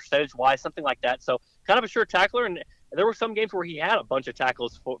player percentage-wise, something like that. So kind of a sure tackler. And there were some games where he had a bunch of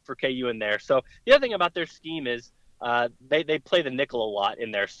tackles for KU in there. So the other thing about their scheme is they play the nickel a lot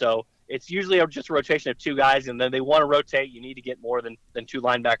in there. So it's usually just a rotation of two guys, and then they want to rotate. You need to get more than two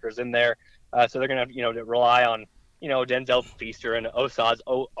linebackers in there. So they're going to rely on Denzel Feaster and Osaz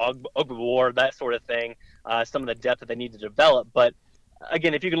Ogbawar, that sort of thing, some of the depth that they need to develop. But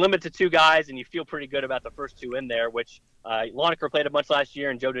again, if you can limit to two guys and you feel pretty good about the first two in there, which Loneker played a bunch last year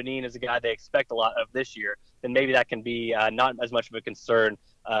and Joe Deneen is a guy they expect a lot of this year, then maybe that can be not as much of a concern,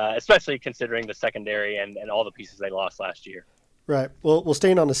 especially considering the secondary and all the pieces they lost last year. Right. Well,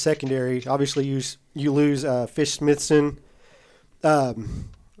 staying on the secondary, obviously you lose Fish Smithson.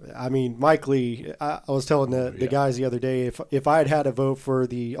 Mike Lee, I was telling the guys the other day, if I had a vote for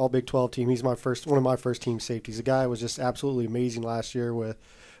the All Big 12 team, he's one of my first team safeties. The guy was just absolutely amazing last year with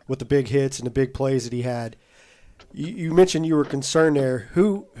the big hits and the big plays that he had. You mentioned you were concerned there.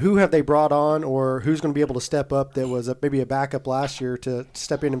 Who have they brought on, or who's going to be able to step up that was maybe a backup last year to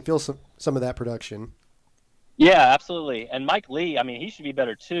step in and fill some of that production? Yeah, absolutely. And Mike Lee, he should be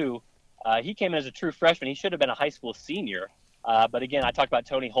better too. He came in as a true freshman. He should have been a high school senior. But again, I talked about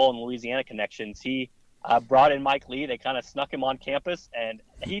Tony Hull and Louisiana connections. He brought in Mike Lee. They kind of snuck him on campus, and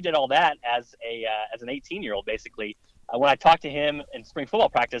he did all that as an 18-year-old, basically. When I talked to him in spring football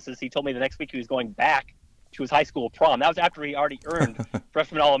practices, he told me the next week he was going back to his high school prom. That was after he already earned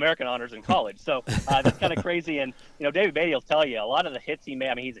freshman All-American honors in college. So that's kind of crazy. And, David Beatty will tell you a lot of the hits he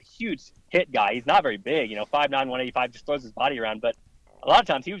made. He's a huge hit guy. He's not very big, 5'9", 185, just throws his body around. But a lot of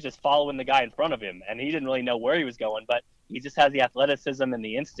times he was just following the guy in front of him, and he didn't really know where he was going. But he just has the athleticism and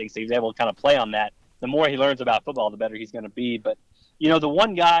the instinct, so he's able to kind of play on that. The more he learns about football, the better he's going to be. But, the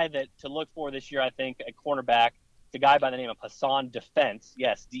one guy that to look for this year, I think, at cornerback, the guy by the name of Hassan Defense.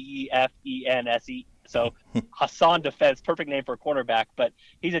 Yes, Defense. So Hassan Defense, perfect name for a cornerback. But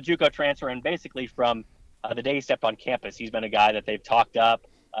he's a JUCO transfer, and basically from the day he stepped on campus, he's been a guy that they've talked up.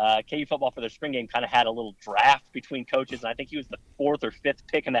 KU football for their spring game kind of had a little draft between coaches, and I think he was the 4th or 5th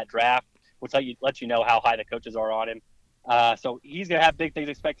pick in that draft, which lets you know how high the coaches are on him. So he's going to have big things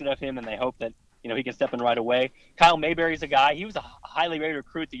expected of him, and they hope that he can step in right away. Kyle Mayberry's a guy. He was a highly rated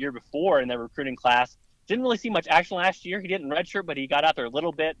recruit the year before in their recruiting class. Didn't really see much action last year. He didn't redshirt, but he got out there a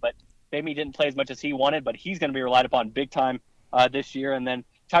little bit, but maybe he didn't play as much as he wanted, but he's going to be relied upon big time this year. And then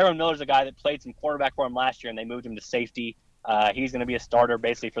Tyrone Miller's a guy that played some cornerback for him last year, and they moved him to safety. He's going to be a starter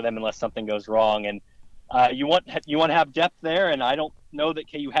basically for them unless something goes wrong. And you want to have depth there, and I don't know that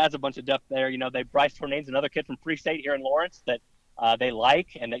KU has a bunch of depth there. Bryce Tournain's another kid from Free State here in Lawrence that they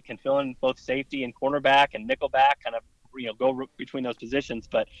like, and that can fill in both safety and cornerback and nickelback, kind of go between those positions.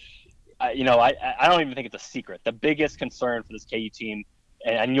 But I don't even think it's a secret. The biggest concern for this KU team,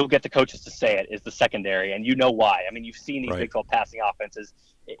 and you'll get the coaches to say it, is the secondary, and you know why. You've seen these Big 12 passing offenses.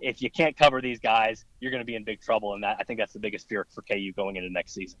 If you can't cover these guys, you're going to be in big trouble, and I think that's the biggest fear for KU going into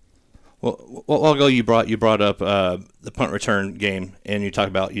next season. Well, a while ago you brought up the punt return game, and you talked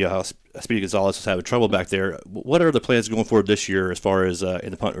about how Speedy Gonzalez was having trouble back there. What are the plans going forward this year as far as in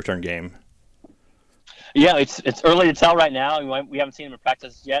the punt return game? Yeah, it's early to tell right now. We haven't seen him in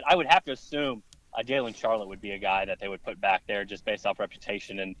practice yet. I would have to assume Jalen Charlotte would be a guy that they would put back there just based off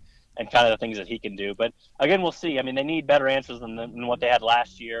reputation and kind of the things that he can do. But again, we'll see. They need better answers than what they had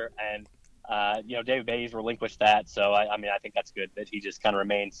last year, and David Beatty's relinquished that. So I think that's good that he just kind of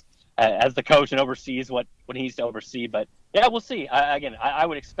remains as the coach and oversees what he needs to oversee. But yeah, we'll see. I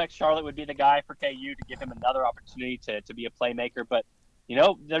would expect Charlotte would be the guy for KU to give him another opportunity to be a playmaker. But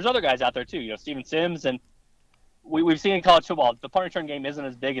there's other guys out there too. Steven Sims, and we've seen in college football the punt return game isn't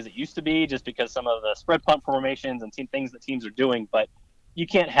as big as it used to be, just because some of the spread punt formations and things that teams are doing. But you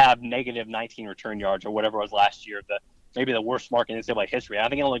can't have negative 19 return yards or whatever it was last year. Maybe the worst mark in NCAA history. I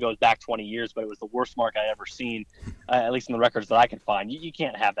think it only goes back 20 years, but it was the worst mark I ever seen, at least in the records that I can find. You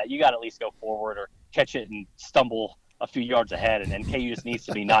can't have that. You got to at least go forward or catch it and stumble a few yards ahead, and KU just needs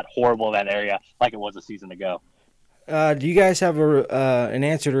to be not horrible in that area like it was a season ago. Do you guys have an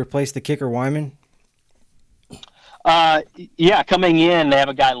answer to replace the kicker Wyman? Yeah, coming in, they have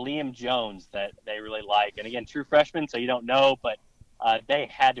a guy, Liam Jones, that they really like. And again, true freshman, so you don't know, but they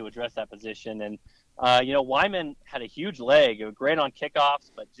had to address that position. And Wyman had a huge leg. It was great on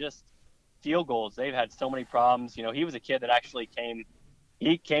kickoffs, but just field goals. They've had so many problems. He was a kid that actually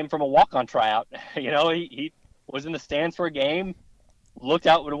came from a walk-on tryout. He was in the stands for a game, looked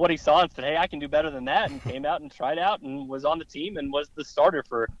out at what he saw and said, hey, I can do better than that, and came out and tried out and was on the team and was the starter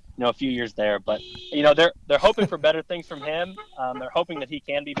for a few years there. But they're hoping for better things from him. They're hoping that he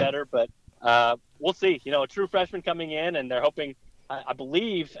can be better, but we'll see. A true freshman coming in, and they're hoping. I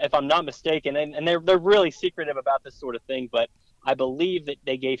believe, if I'm not mistaken, and they're really secretive about this sort of thing, but I believe that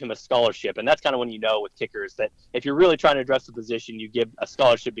they gave him a scholarship, and that's kind of when with kickers that if you're really trying to address the position, you give a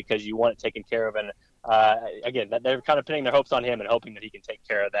scholarship because you want it taken care of. And again, they're kind of pinning their hopes on him and hoping that he can take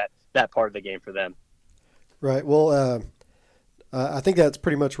care of that part of the game for them. Right. Well, I think that's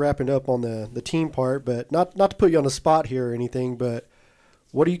pretty much wrapping up on the team part, but not to put you on the spot here or anything, but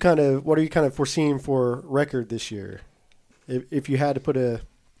what are you kind of foreseeing for record this year? If you had to put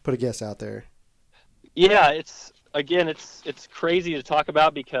a guess out there. Yeah, it's crazy to talk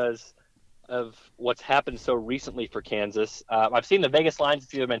about because of what's happened so recently for Kansas. I've seen the Vegas lines;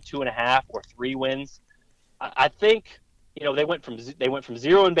 it's either been 2.5 or 3 wins. I think they went from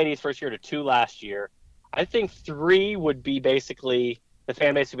 0 in Beatty's first year to 2 last year. I think 3 would be basically the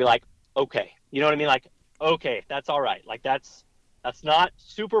fan base would be like, okay, you know what I mean? Like, okay, that's all right. Like that's not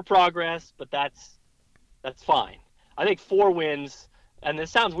super progress, but that's fine. I think 4 wins, and this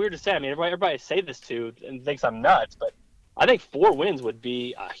sounds weird to say. I mean, everybody I say this to and thinks I'm nuts, but I think 4 wins would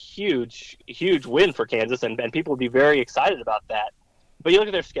be a huge, huge win for Kansas, and people would be very excited about that. But you look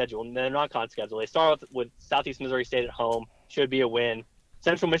at their schedule, and their non-con schedule. They start with Southeast Missouri State at home, should be a win.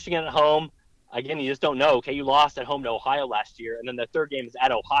 Central Michigan at home, again, you just don't know. Okay, you lost at home to Ohio last year, and then the third game is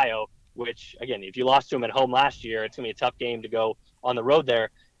at Ohio, which, again, if you lost to them at home last year, it's going to be a tough game to go on the road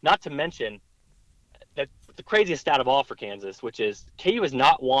there. Not to mention that the craziest stat of all for Kansas, which is KU has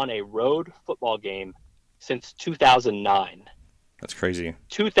not won a road football game since 2009. That's crazy.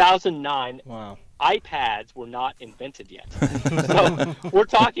 2009. Wow. iPads were not invented yet. So we're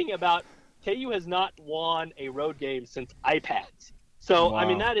talking about KU has not won a road game since iPads. So, wow. I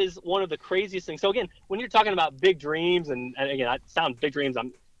mean, that is one of the craziest things. So, again, when you're talking about big dreams, and again, it sounds big dreams.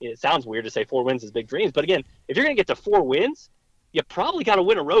 It sounds weird to say 4 wins is big dreams. But, again, if you're going to get to 4 wins, you probably got to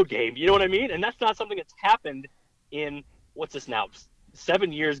win a road game. You know what I mean? And that's not something that's happened in, what's this now,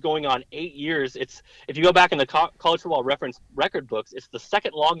 7 years going on 8 years. It's, if you go back in the college football reference record books, it's the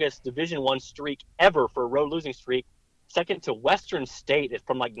second longest Division I streak ever for a road losing streak, second to Western State. It's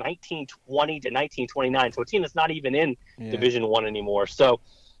from like 1920 to 1929. So a team that's not even in Division I anymore. So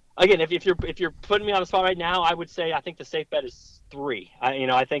again, if you're putting me on the spot right now, I would say I think the safe bet is 3.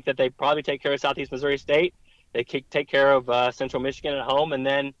 I think that they probably take care of Southeast Missouri State. They take care of Central Michigan at home, and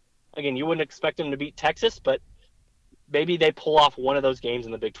then again, you wouldn't expect them to beat Texas, but maybe they pull off one of those games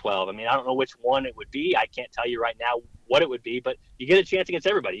in the Big 12. I mean, I don't know which one it would be. I can't tell you right now what it would be, but you get a chance against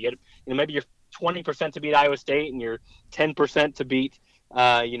everybody. You get, maybe you're 20% to beat Iowa State, and you're 10% to beat,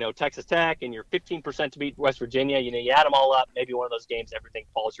 Texas Tech, and you're 15% to beat West Virginia. You add them all up, maybe one of those games, everything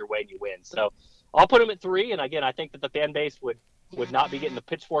falls your way and you win. So I'll put them at 3. And again, I think that the fan base would not be getting the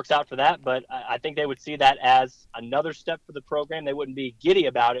pitchforks out for that, but I think they would see that as another step for the program. They wouldn't be giddy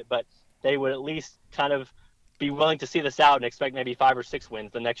about it, but they would at least kind of be willing to see this out and expect maybe 5 or 6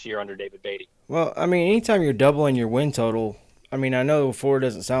 wins the next year under David Beatty. Well, I mean, anytime you're doubling your win total, I mean, I know 4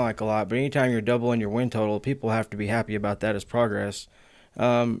 doesn't sound like a lot, but anytime you're doubling your win total, people have to be happy about that as progress.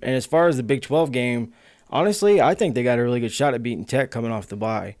 And as far as the Big 12 game, honestly, I think they got a really good shot at beating Tech coming off the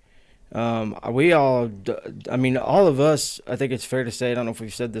bye. All of us, I think it's fair to say, I don't know if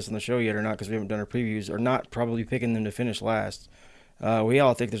we've said this on the show yet or not because we haven't done our previews, are not probably picking them to finish last. We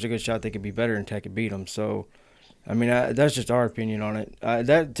all think there's a good shot they could be better and Tech could beat them. So, I mean, that's just our opinion on it.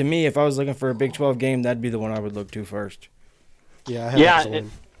 That, to me, if I was looking for a Big 12 game, that'd be the one I would look to first. Yeah,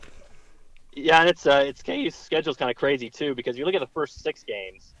 and it's KU's schedule's kind of crazy too, because you look at the first 6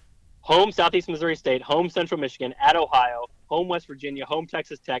 games: home Southeast Missouri State, home Central Michigan, at Ohio, home West Virginia, home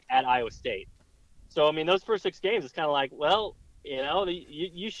Texas Tech, at Iowa State. So I mean, those first 6 games, it's kind of like, well,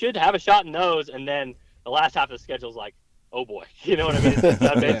 you should have a shot in those, and then the last half of the schedule is like, oh boy, you know what I mean?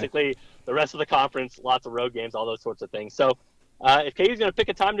 It's basically the rest of the conference, lots of road games, all those sorts of things. So. If KU's going to pick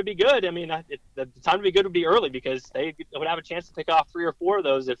a time to be good, I mean, the time to be good would be early because they would have a chance to pick off 3 or 4 of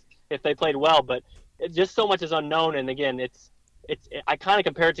those if they played well. But just so much is unknown, and again, I kind of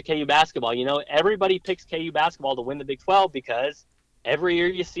compare it to KU basketball. Everybody picks KU basketball to win the Big 12 because every year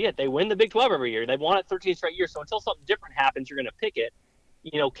you see it. They win the Big 12 every year. They've won it 13 straight years. So until something different happens, you're going to pick it.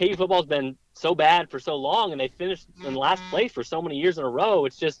 KU football's been so bad for so long, and they finished in last place for so many years in a row.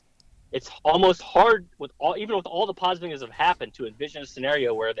 It's almost hard even with all the positive things that have happened to envision a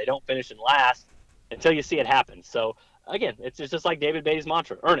scenario where they don't finish in last until you see it happen. So again, it's just like David Beatty's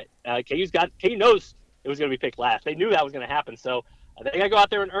mantra: earn it. KU knows it was going to be picked last. They knew that was going to happen. So they got to go out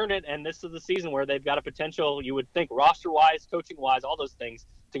there and earn it. And this is the season where they've got a potential, you would think, roster wise, coaching wise, all those things,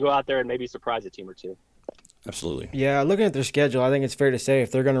 to go out there and maybe surprise a team or two. Absolutely. Yeah, looking at their schedule, I think it's fair to say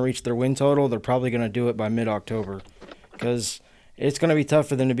if they're going to reach their win total, they're probably going to do it by mid-October, because it's going to be tough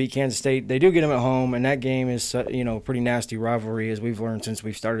for them to beat Kansas State. They do get them at home, and that game is pretty nasty rivalry, as we've learned since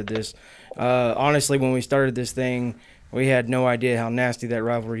we've started this. Honestly, when we started this thing, we had no idea how nasty that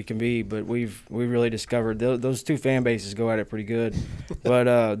rivalry can be, but we really discovered those two fan bases go at it pretty good.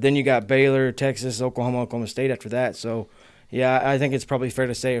 But then you got Baylor, Texas, Oklahoma State after that, so. Yeah, I think it's probably fair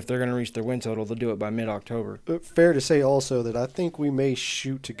to say if they're going to reach their win total, they'll do it by mid-October. Fair to say also that I think we may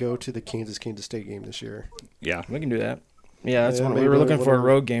shoot to go to the Kansas State game this year. Yeah. We can do that. Yeah, that's one. We were looking for a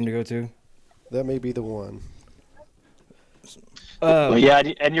road game to go to. That may be the one. Well, yeah,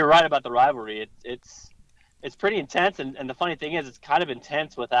 and you're right about the rivalry. It's pretty intense, and the funny thing is it's kind of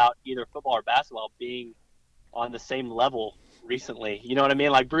intense without either football or basketball being on the same level recently. You know what I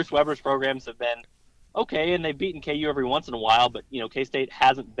mean? Like Bruce Weber's programs have been okay, and they've beaten KU every once in a while, but K-State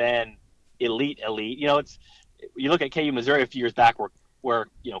hasn't been elite. You look at KU Missouri a few years back where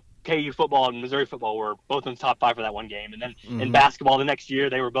KU football and Missouri football were both in the top 5 for that one game, and then in basketball the next year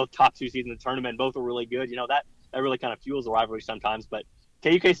they were both top 2 seeds in the tournament. Both were really good. That really kind of fuels the rivalry sometimes. But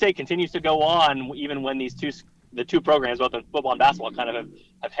KU K-State continues to go on even when the two programs, both in football and basketball, kind of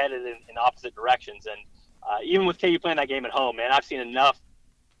have headed in opposite directions. And even with KU playing that game at home, man, I've seen enough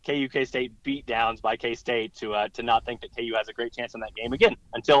KU K-State beat downs by K-State to not think that KU has a great chance in that game again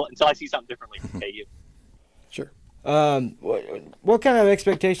until I see something differently from KU. Sure. What kind of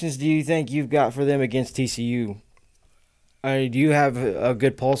expectations do you think you've got for them against TCU? Do you have a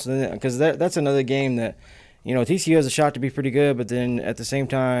good pulse in it? Because that's another game that, TCU has a shot to be pretty good, but then at the same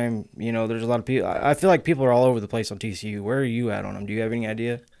time, there's a lot of people. I feel like people are all over the place on TCU. Where are you at on them? Do you have any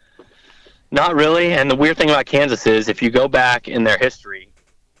idea? Not really. And the weird thing about Kansas is if you go back in their history,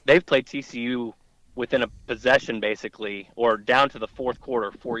 they've played TCU within a possession, basically, or down to the fourth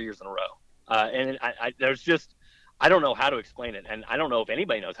quarter 4 years in a row. And I don't know how to explain it, and I don't know if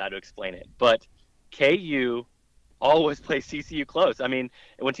anybody knows how to explain it. But KU always plays TCU close. I mean,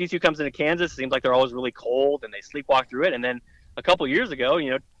 when TCU comes into Kansas, it seems like they're always really cold, and they sleepwalk through it. And then a couple years ago,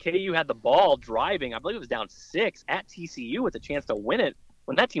 KU had the ball driving. I believe it was down 6 at TCU with a chance to win it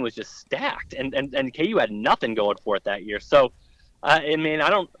when that team was just stacked, and KU had nothing going for it that year. So. I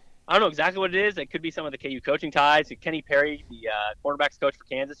don't know exactly what it is. It could be some of the KU coaching ties. Kenny Perry, the cornerbacks coach for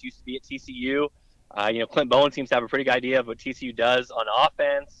Kansas, used to be at TCU. Clint Bowen seems to have a pretty good idea of what TCU does on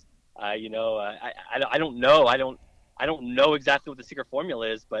offense. I don't know. I don't know exactly what the secret formula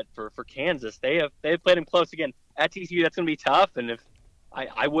is, but for Kansas, they've played them close again at TCU. That's going to be tough, and if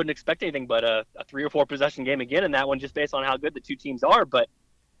I wouldn't expect anything but a 3 or 4 possession game again in that one, just based on how good the two teams are. But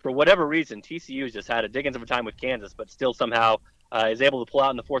for whatever reason, TCU has just had a dickens of a time with Kansas, but still somehow is able to pull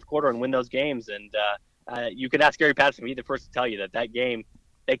out in the fourth quarter and win those games. And you can ask Gary Patterson, he'd be the first to tell you that game,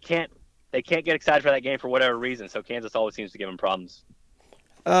 they can't get excited for that game for whatever reason. So Kansas always seems to give them problems.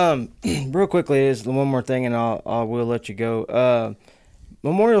 Real quickly, is one more thing, and we'll let you go.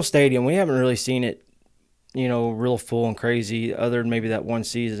 Memorial Stadium, we haven't really seen it, real full and crazy, other than maybe that one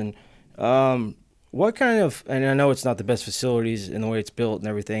season. What kind of, and I know it's not the best facilities in the way it's built and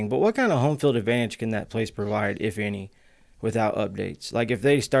everything, but what kind of home field advantage can that place provide, if any, without updates? Like if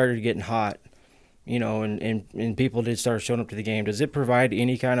they started getting hot, and people did start showing up to the game, does it provide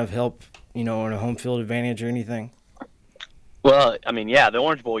any kind of help, in a home field advantage or anything? Well, the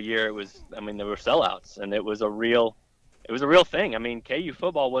Orange Bowl year, there were sellouts, and it was a real thing. KU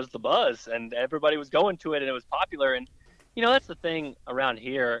football was the buzz, and everybody was going to it, and it was popular. And, that's the thing around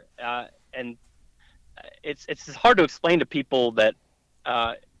here. And it's hard to explain to people that,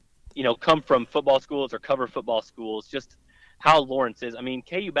 come from football schools or cover football schools, just how Lawrence is.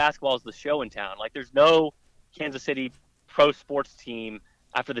 KU basketball is the show in town. Like, there's no Kansas City pro sports team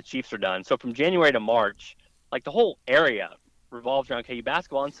after the Chiefs are done. So from January to March, like, the whole area revolves around KU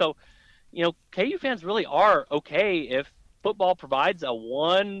basketball. And so, KU fans really are okay if football provides a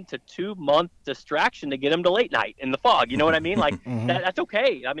 1 to 2 month distraction to get them to late night in the fog. You know what I mean? Like, that's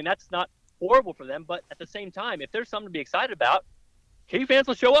okay. That's not horrible for them. But at the same time, if there's something to be excited about, KU fans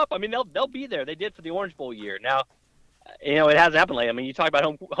will show up. They'll be there. They did for the Orange Bowl year. Now, it hasn't happened lately. You talk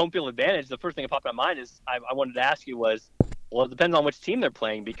about home field advantage. The first thing that popped in my mind is I wanted to ask you was, well, it depends on which team they're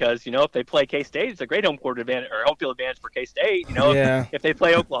playing, because, if they play K-State, it's a great home court advantage or home field advantage for K-State. If they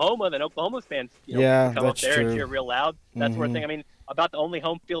play Oklahoma, then Oklahoma's fans come up there and cheer real loud. That sort of thing. About the only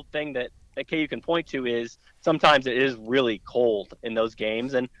home field thing that KU can point to is sometimes it is really cold in those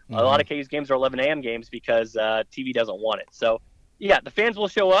games, and a lot of KU's games are 11 a.m. games because TV doesn't want it. So, yeah, the fans will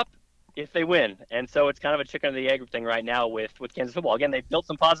show up if they win, and so it's kind of a chicken or the egg thing right now with Kansas football. Again, they've built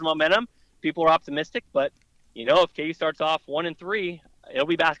some positive momentum. People are optimistic, but if KU starts off 1-3, it'll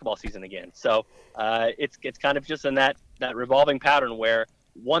be basketball season again. So it's kind of just in that revolving pattern where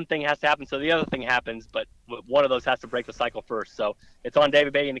one thing has to happen so the other thing happens, but one of those has to break the cycle first. So it's on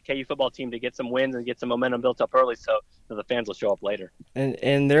David Beatty and the KU football team to get some wins and get some momentum built up early so the fans will show up later.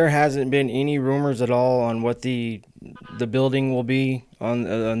 And there hasn't been any rumors at all on what the building will be on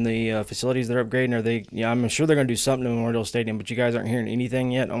the facilities they're upgrading. Are they? Yeah, I'm sure they're going to do something to Memorial Stadium, but you guys aren't hearing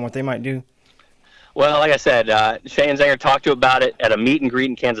anything yet on what they might do. Well, like I said, Shane Zanger talked to about it at a meet and greet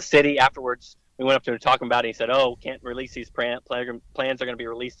in Kansas City. Afterwards, we went up to him talking about it. He said, can't release these plans. Plans are going to be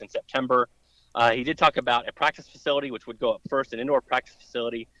released in September. He did talk about a practice facility, which would go up first, an indoor practice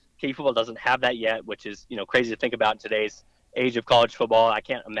facility. KU football doesn't have that yet, which is crazy to think about in today's age of college football. I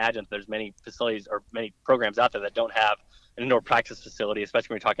can't imagine that there's many facilities or many programs out there that don't have an indoor practice facility, especially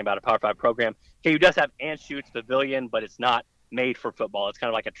when you're talking about a Power 5 program. KU does have Anschutz Pavilion, but it's not made for football. It's kind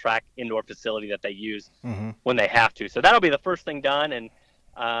of like a track indoor facility that they use when they have to. So that'll be the first thing done. And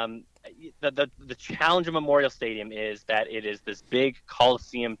the challenge of Memorial Stadium is that it is this big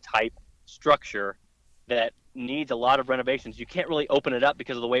Coliseum type structure that needs a lot of renovations. You can't really open it up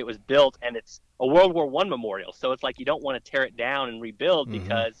because of the way it was built, and it's a World War I memorial. So it's like you don't want to tear it down and rebuild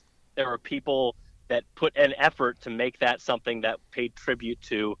because there are people that put an effort to make that something that paid tribute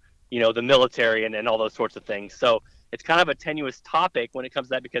to, the military and all those sorts of things. So it's kind of a tenuous topic when it comes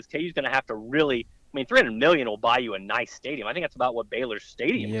to that because KU's going to have to really, $300 million will buy you a nice stadium. I think that's about what Baylor's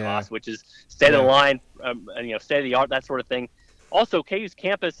stadium costs, which is state of the line, state of the art, that sort of thing. Also, KU's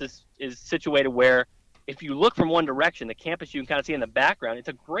campus is situated where if you look from one direction, the campus you can kind of see in the background, it's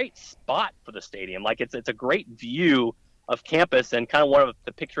a great spot for the stadium. Like it's a great view of campus and kind of one of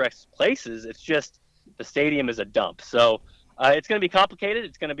the picturesque places. It's just the stadium is a dump. So it's going to be complicated.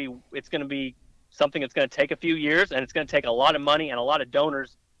 It's going to be something that's going to take a few years, and it's going to take a lot of money and a lot of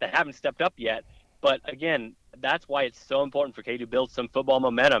donors that haven't stepped up yet. But again, that's why it's so important for KU to build some football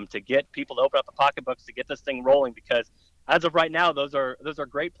momentum, to get people to open up the pocketbooks, to get this thing rolling. Because as of right now, those are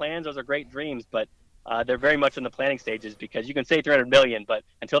great plans, those are great dreams, but they're very much in the planning stages because you can say $300 million, but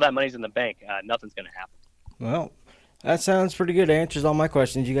until that money's in the bank, nothing's going to happen. Well, that sounds pretty good. It answers all my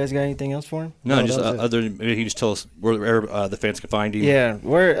questions. You guys got anything else for him? No, just other than maybe he just tell us where the fans can find you. Yeah,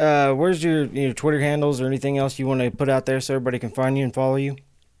 where's your Twitter handles or anything else you want to put out there so everybody can find you and follow you?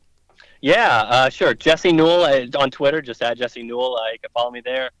 Yeah, sure. Jesse Newell on Twitter, just at Jesse Newell. You can follow me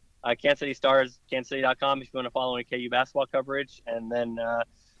there. Kansas City Stars, kansascity.com if you want to follow any KU basketball coverage. And then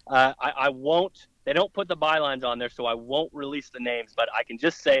I won't – they don't put the bylines on there, so I won't release the names, but I can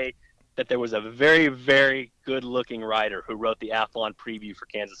just say that there was a very, very good-looking writer who wrote the Athlon preview for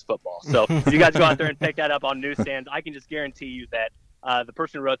Kansas football. So if you guys go out there and pick that up on newsstands, I can just guarantee you that the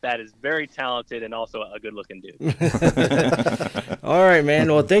person who wrote that is very talented and also a good-looking dude. All right,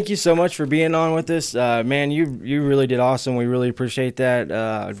 man. Well, thank you so much for being on with us. Man, you really did awesome. We really appreciate that.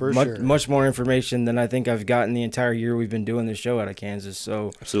 Sure. Much more information than I think I've gotten the entire year we've been doing this show out of Kansas.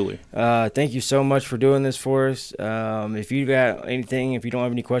 So absolutely. Thank you so much for doing this for us. If you got anything, if you don't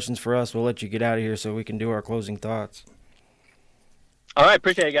have any questions for us, we'll let you get out of here so we can do our closing thoughts. All right.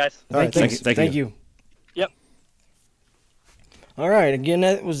 Appreciate it, guys. Thank you. Yep. All right. Again,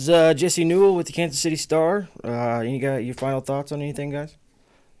 that was Jesse Newell with the Kansas City Star. You got your final thoughts on anything, guys?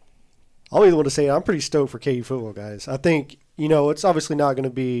 I'll be the one to say I'm pretty stoked for KU football, guys. I think, it's obviously not going to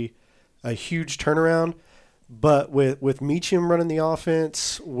be a huge turnaround, but with Meacham running the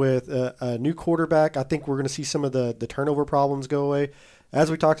offense, with a new quarterback, I think we're going to see some of the turnover problems go away.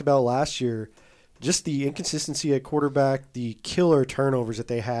 As we talked about last year, just the inconsistency at quarterback, the killer turnovers that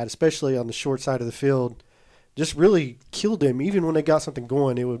they had, especially on the short side of the field, just really killed them. Even when they got something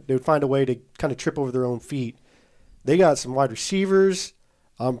going, they would find a way to kind of trip over their own feet. They got some wide receivers.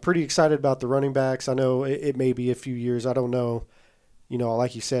 I'm pretty excited about the running backs. I know it may be a few years. I don't know.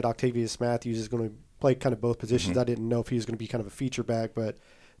 Like you said, Octavius Matthews is going to play kind of both positions. I didn't know if he was going to be kind of a feature back, but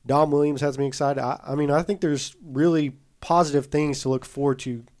Dom Williams has me excited. I think there's really positive things to look forward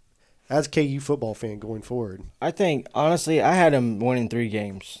to as a KU football fan going forward. I think, honestly, I had him winning 3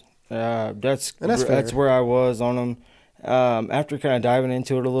 games. That's where I was on them. After kind of diving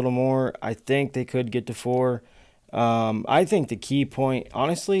into it a little more, I think they could get to 4. I think the key point,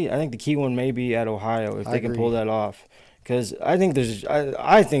 honestly, the key one may be at Ohio if they can pull that off. Because I think they're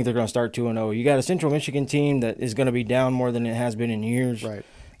going to start 2-0. You got a Central Michigan team that is going to be down more than it has been in years. Right.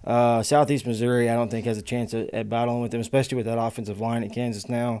 Southeast Missouri, I don't think has a chance at battling with them, especially with that offensive line at Kansas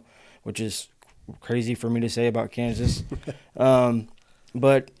now, which is crazy for me to say about Kansas.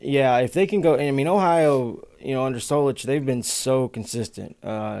 But, yeah, if they can go – Ohio, under Solich, they've been so consistent.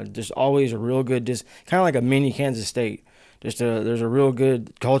 Just always a real good – just kind of like a mini Kansas State. there's a real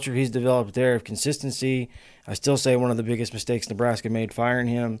good culture he's developed there of consistency. I still say one of the biggest mistakes Nebraska made firing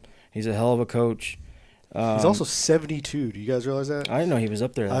him. He's a hell of a coach. He's also 72. Do you guys realize that? I didn't know he was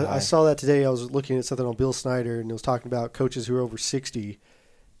up there. I saw that today. I was looking at something on Bill Snyder, and it was talking about coaches who are over 60.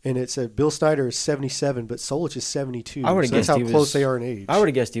 And it said Bill Snyder is 77, but Solich is 72. I would have so that's guessed how close they are in age. I would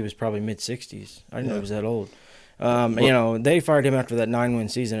have guessed he was probably mid-60s. I didn't know he was that old. They fired him after that 9-win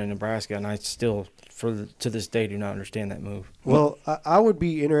season in Nebraska, and I still, to this day, do not understand that move. Well, I would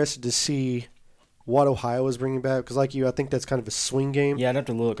be interested to see what Ohio is bringing back, because like you, I think that's kind of a swing game. Yeah, I'd have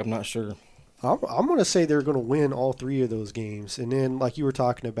to look. I'm not sure. I'm going to say they're going to win all 3 of those games. And then, like you were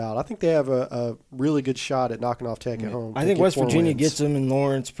talking about, I think they have a really good shot at knocking off Tech at home. I think West Virginia gets them in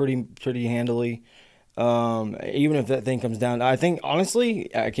Lawrence pretty handily. Even if that thing comes down, I think, honestly,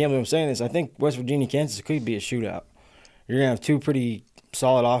 I can't believe I'm saying this, I think West Virginia, Kansas could be a shootout. You're going to have 2 pretty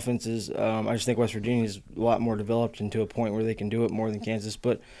solid offenses. I just think West Virginia is a lot more developed and to a point where they can do it more than Kansas.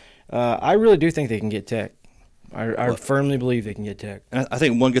 But I really do think they can get Tech. I firmly believe they can get Tech. And I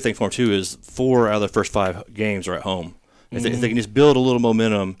think one good thing for them, too, is 4 out of the first 5 games are at home. If they can just build a little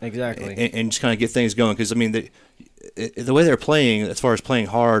momentum exactly, and just kind of get things going. Because, I mean, the way they're playing, as far as playing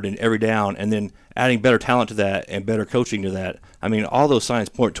hard and every down, and then adding better talent to that and better coaching to that, I mean, all those signs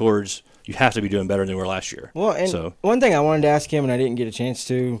point towards you have to be doing better than we were last year. Well, and one thing I wanted to ask him, and I didn't get a chance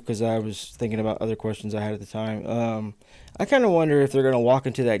to because I was thinking about other questions I had at the time. I kind of wonder if they're going to walk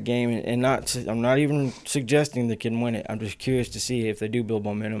into that game and not. I'm not even suggesting they can win it. I'm just curious to see if they do build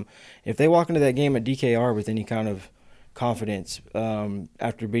momentum. If they walk into that game at DKR with any kind of confidence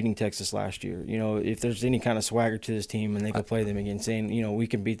after beating Texas last year, if there's any kind of swagger to this team and they can play them again, saying, we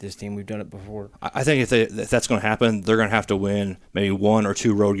can beat this team. We've done it before. I think if that's going to happen, they're going to have to win maybe 1 or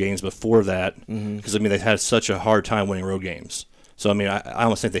 2 road games before that because, they've had such a hard time winning road games. So, I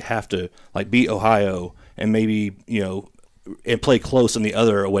almost think they have to beat Ohio and maybe, and play close in the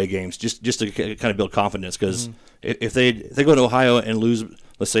other away games just to kind of build confidence because if they go to Ohio and lose,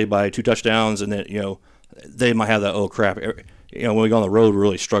 let's say, by 2 touchdowns and then, they might have that, oh, crap, when we go on the road, we're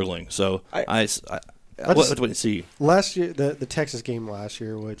really struggling. So I wait and see. Last year, the Texas game last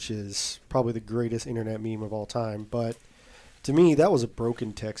year, which is probably the greatest internet meme of all time, but to me, that was a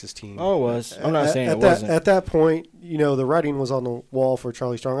broken Texas team. Oh, it was. I'm not saying it wasn't. At that point, the writing was on the wall for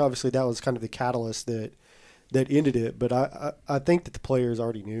Charlie Strong. Obviously, that was kind of the catalyst that ended it, but I think that the players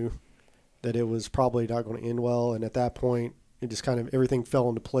already knew that it was probably not going to end well, and at that point, it just kind of everything fell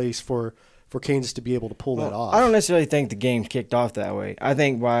into place for Kansas to be able to pull that off. I don't necessarily think the game kicked off that way. I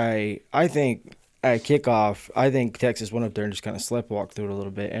think at kickoff, I think Texas went up there and just kind of sleptwalked through it a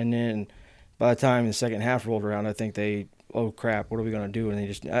little bit, and then by the time the second half rolled around, I think they, oh crap, what are we going to do? And they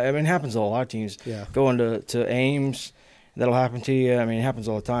just, it happens to a lot of teams. Yeah. Going to Ames, that'll happen to you. It happens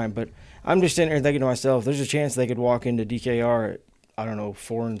all the time, but I'm just sitting here thinking to myself, there's a chance they could walk into DKR at,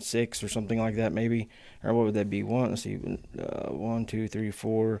 4-6 or something like that, maybe. Or what would that be? 1, 2, 3,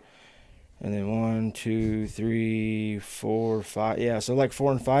 4, and then 1, 2, 3, 4, 5. Yeah, so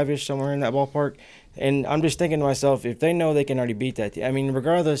 4 and 5-ish, somewhere in that ballpark. And I'm just thinking to myself, if they know they can already beat that team,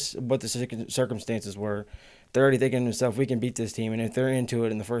 regardless of what the circumstances were, they're already thinking to themselves, we can beat this team. And if they're into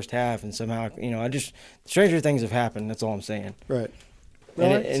it in the first half and somehow, stranger things have happened. That's all I'm saying. Right.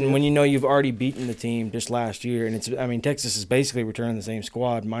 And when you've already beaten the team just last year, and Texas is basically returning the same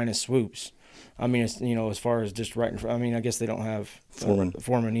squad minus Swoops. It's, as far as just right in front. I guess they don't have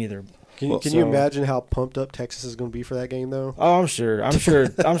Foreman either. Can you imagine how pumped up Texas is going to be for that game, though? Oh, I'm sure. I'm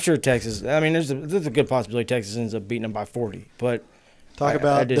sure Texas. There's a good possibility Texas ends up beating them by 40. But talk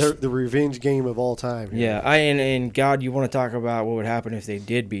about the revenge game of all time here. Yeah, and God, you want to talk about what would happen if they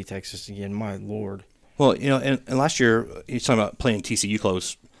did beat Texas again? My Lord. Well, and last year, he's talking about playing TCU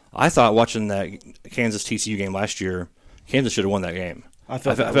close. I thought watching that Kansas TCU game last year, Kansas should have won that game. I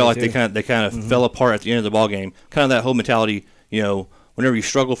felt like they kind of fell apart at the end of the ball game. Kind of that whole mentality, whenever you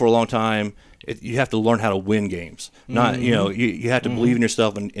struggle for a long time, you have to learn how to win games. Not, you have to believe in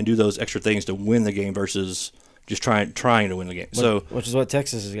yourself and do those extra things to win the game versus just trying to win the game. Which is what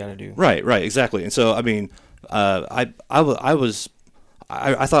Texas has got to do. Right, exactly. And so, I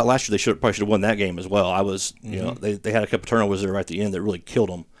thought last year they probably should have won that game as well. They had a couple turnovers there right at the end that really killed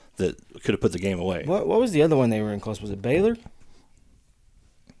them that could have put the game away. What was the other one they were in close? Was it Baylor?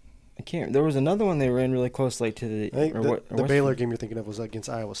 I can't. There was another one they were in really close, to the. I think the Baylor game you're thinking of was against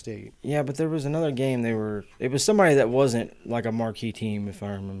Iowa State. Yeah, but there was another game they were. It was somebody that wasn't like a marquee team, if I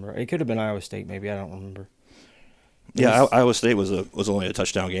remember. It could have been Iowa State, maybe. I don't remember. Iowa State was only a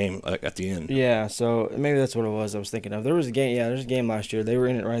touchdown game at the end. Yeah, so maybe that's what it was I was thinking of. There was a game. Yeah, there's a game last year. They were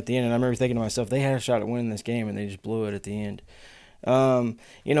in it right at the end, and I remember thinking to myself, they had a shot at winning this game, and they just blew it at the end.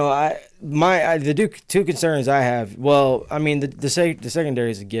 You know, the two concerns I have. Well, I mean, the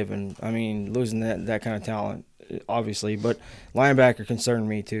secondary is a given. I mean, losing that kind of talent, obviously, but linebacker concerned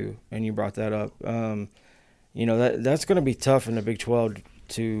me too, and you brought that up. You know, that's going to be tough in the Big 12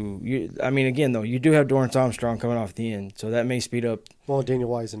 I mean, again, though, you do have Dorrance Armstrong coming off the end, so that may speed up. Well, Daniel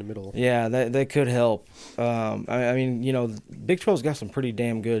Wise in the middle. Yeah, that could help. I mean, you know, Big 12's got some pretty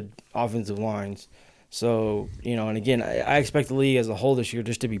damn good offensive lines. So, you know, and again, I expect the league as a whole this year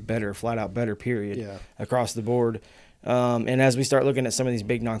just to be better, flat out better, period, across the board. And as we start looking at some of these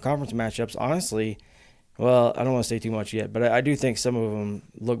big non-conference matchups, honestly, well, I don't want to say too much yet, but I do think some of them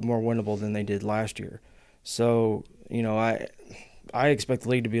look more winnable than they did last year. So, you know, I expect the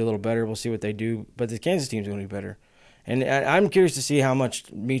league to be a little better. We'll see what they do, but the Kansas team's going to be better. And I'm curious to see how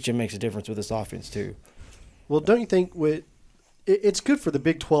much Meacham makes a difference with this offense too. Well, don't you think it's good for the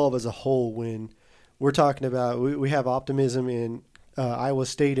Big 12 as a whole when we're talking about we have optimism in Iowa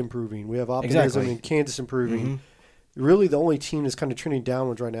State improving. We have optimism in Kansas improving. Mm-hmm. Really, the only team that's kind of trending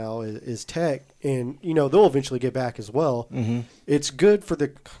downwards right now is Tech, and you know they'll eventually get back as well. Mm-hmm. It's good for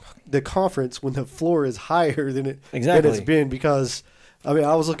the conference when the floor is higher than it's been, because I mean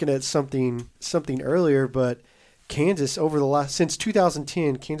I was looking at something earlier, but Kansas since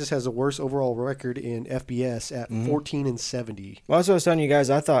 2010, Kansas has the worst overall record in FBS at 14-70. Well, that's what I was telling you guys.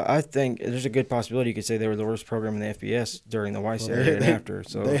 I think there's a good possibility you could say they were the worst program in the FBS during the Weiss era and after.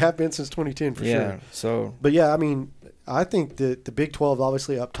 So they have been since 2010 for sure. So, but yeah, I mean, I think that the Big 12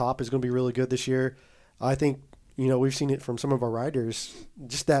 obviously up top is going to be really good this year. I think we've seen it from some of our writers.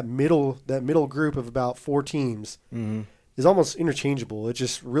 Just that middle group of about 4 teams is almost interchangeable. It's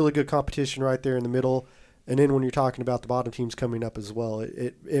just really good competition right there in the middle. And then when you're talking about the bottom teams coming up as well,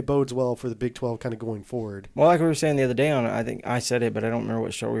 it bodes well for the Big 12 kind of going forward. Well, like we were saying the other day I think I said it, but I don't remember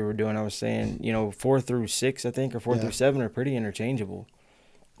what show we were doing. I was saying, 4 through 6, I think, or 4 through 7 are pretty interchangeable.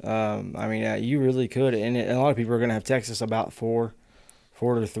 I mean, you really could. And a lot of people are going to have Texas about 4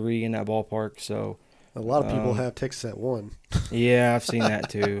 to 3 in that ballpark. So a lot of people have Texas at 1. Yeah, I've seen that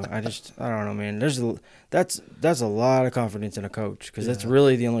too. I don't know, man. That's a lot of confidence in a coach, because that's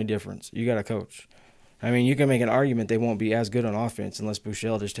really the only difference. You got a coach. I mean, you can make an argument they won't be as good on offense unless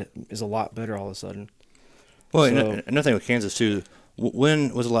Buechele just is a lot better all of a sudden. Well, another thing with Kansas too,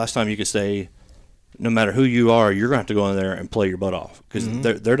 when was the last time you could say, no matter who you are, you're going to have to go in there and play your butt off, because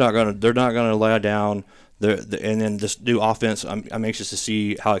they're not going to lie down. And then this new offense, I'm anxious to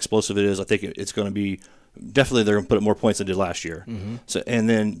see how explosive it is. I think it's going to be definitely they're going to put up more points than they did last year. So, and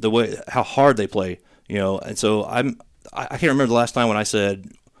then the way how hard they play, and so I can't remember the last time when I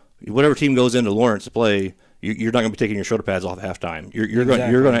said, whatever team goes into Lawrence to play, you're not going to be taking your shoulder pads off at halftime. You're going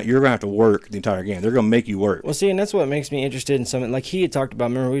to have to work the entire game. They're going to make you work. Well, see, and that's what makes me interested in something like he had talked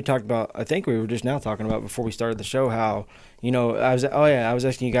about. Remember, we talked about. I think we were just now talking about before we started the show how I was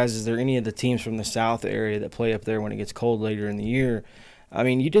asking you guys, is there any of the teams from the South area that play up there when it gets cold later in the year? I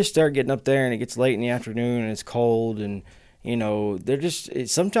mean, you just start getting up there and it gets late in the afternoon and it's cold and. They're just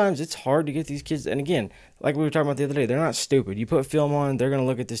sometimes it's hard to get these kids. And again, like we were talking about the other day, they're not stupid. You put film on, they're going to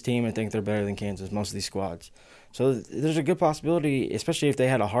look at this team and think they're better than Kansas, most of these squads. So there's a good possibility, especially if they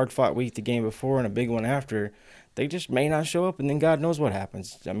had a hard-fought week the game before and a big one after, they just may not show up, and then God knows what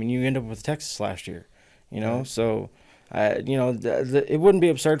happens. I mean, you end up with Texas last year, So, it wouldn't be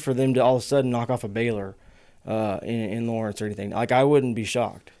absurd for them to all of a sudden knock off a Baylor in Lawrence or anything. Like, I wouldn't be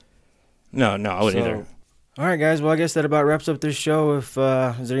shocked. No, I wouldn't either. All right, guys. Well, I guess that about wraps up this show. Is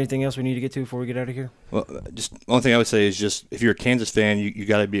there anything else we need to get to before we get out of here? Well, just one thing I would say is just if you're a Kansas fan, you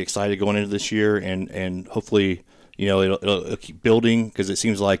got to be excited going into this year, and hopefully, it'll keep building, because it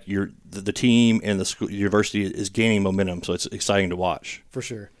seems like the team and the school, university is gaining momentum, so it's exciting to watch. For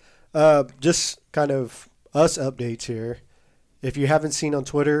sure. Just kind of us updates here. If you haven't seen on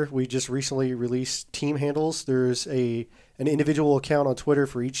Twitter, we just recently released team handles. There's an individual account on Twitter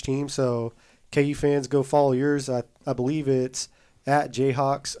for each team, so KU fans, go follow yours. I believe it's at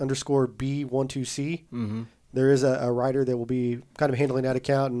Jayhawks_B12C. Mm-hmm. There is a writer that will be kind of handling that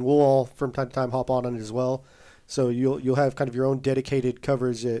account, and we'll all from time to time hop on it as well. So you'll have kind of your own dedicated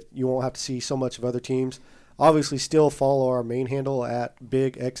coverage that you won't have to see so much of other teams. Obviously, still follow our main handle at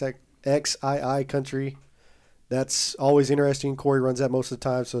Big XII Country. That's always interesting. Corey runs that most of the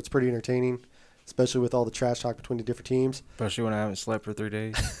time, so it's pretty entertaining, especially with all the trash talk between the different teams. Especially when I haven't slept for 3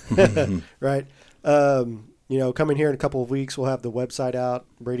 days. Right. Coming here in a couple of weeks, we'll have the website out.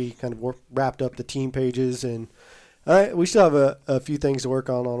 Brady kind of wrapped up the team pages, and we still have a few things to work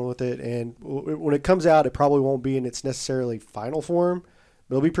on with it. And when it comes out, it probably won't be in its necessarily final form,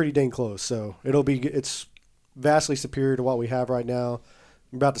 but it'll be pretty dang close. So it's vastly superior to what we have right now.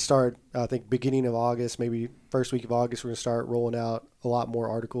 We're about to start, I think, beginning of August, maybe first week of August, we're going to start rolling out a lot more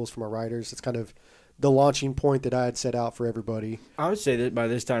articles from our writers. It's kind of the launching point that I had set out for everybody. I would say that by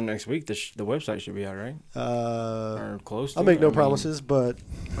this time next week, the website should be out, right? Or close to I'll make it? no promises, but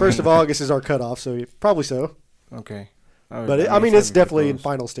 1st of August is our cutoff, so probably so. Okay. But it's definitely in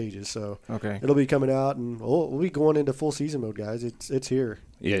final stages, so okay. It'll be coming out, and we'll be going into full season mode, guys. It's here.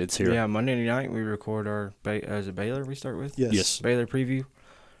 Yeah, it's here. Yeah, Monday night we record our is it Baylor we start with? Yes. Baylor preview.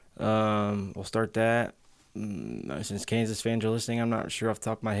 We'll start that. Since Kansas fans are listening, I'm not sure off the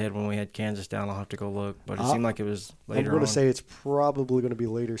top of my head when we had Kansas down. I'll have to go look, but it seemed like it was later. I'm going to say it's probably going to be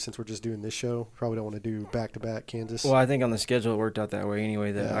later since we're just doing this show. Probably don't want to do back-to-back Kansas. Well, I think on the schedule it worked out that way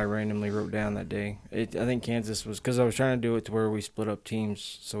anyway. That I randomly wrote down that day. I think Kansas was because I was trying to do it to where we split up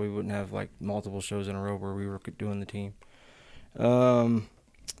teams so we wouldn't have like multiple shows in a row where we were doing the team. There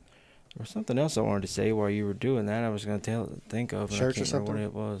was something else I wanted to say while you were doing that. I was going to think of. Shirts I or can't something?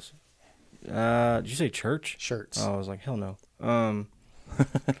 remember what it was. Did you say church? Shirts. Oh, I was like, hell no.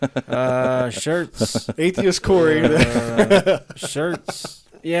 Shirts. Atheist Corey. Shirts.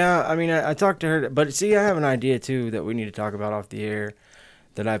 Yeah, I mean, I talked to her, but see, I have an idea too that we need to talk about off the air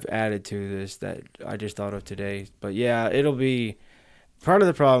that I've added to this that I just thought of today. But yeah, it'll be part of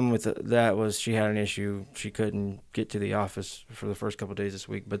the problem with that was she had an issue. She couldn't get to the office for the first couple of days this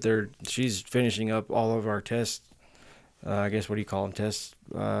week, but she's finishing up all of our tests. I guess what do you call them? Tests,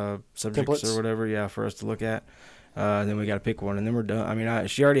 subjects Templates. or whatever. Yeah, for us to look at. And then we got to pick one, and then we're done. I mean,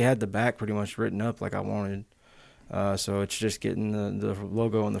 she already had the back pretty much written up like I wanted. So it's just getting the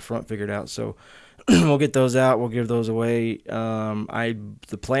logo on the front figured out. So we'll get those out. We'll give those away.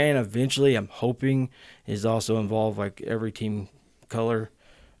 The plan eventually, I'm hoping, is also involve like every team color.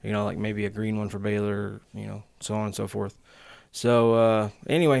 You know, like maybe a green one for Baylor. You know, so on and so forth. So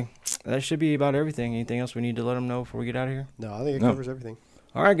anyway, that should be about everything. Anything else we need to let them know before we get out of here? No, I think it covers everything.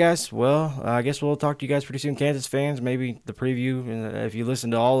 All right, guys. Well, I guess we'll talk to you guys pretty soon, Kansas fans. Maybe the preview. And if you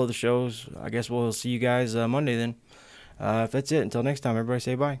listen to all of the shows, I guess we'll see you guys Monday then. If that's it, until next time, everybody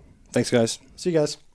say bye. Thanks, guys. See you guys.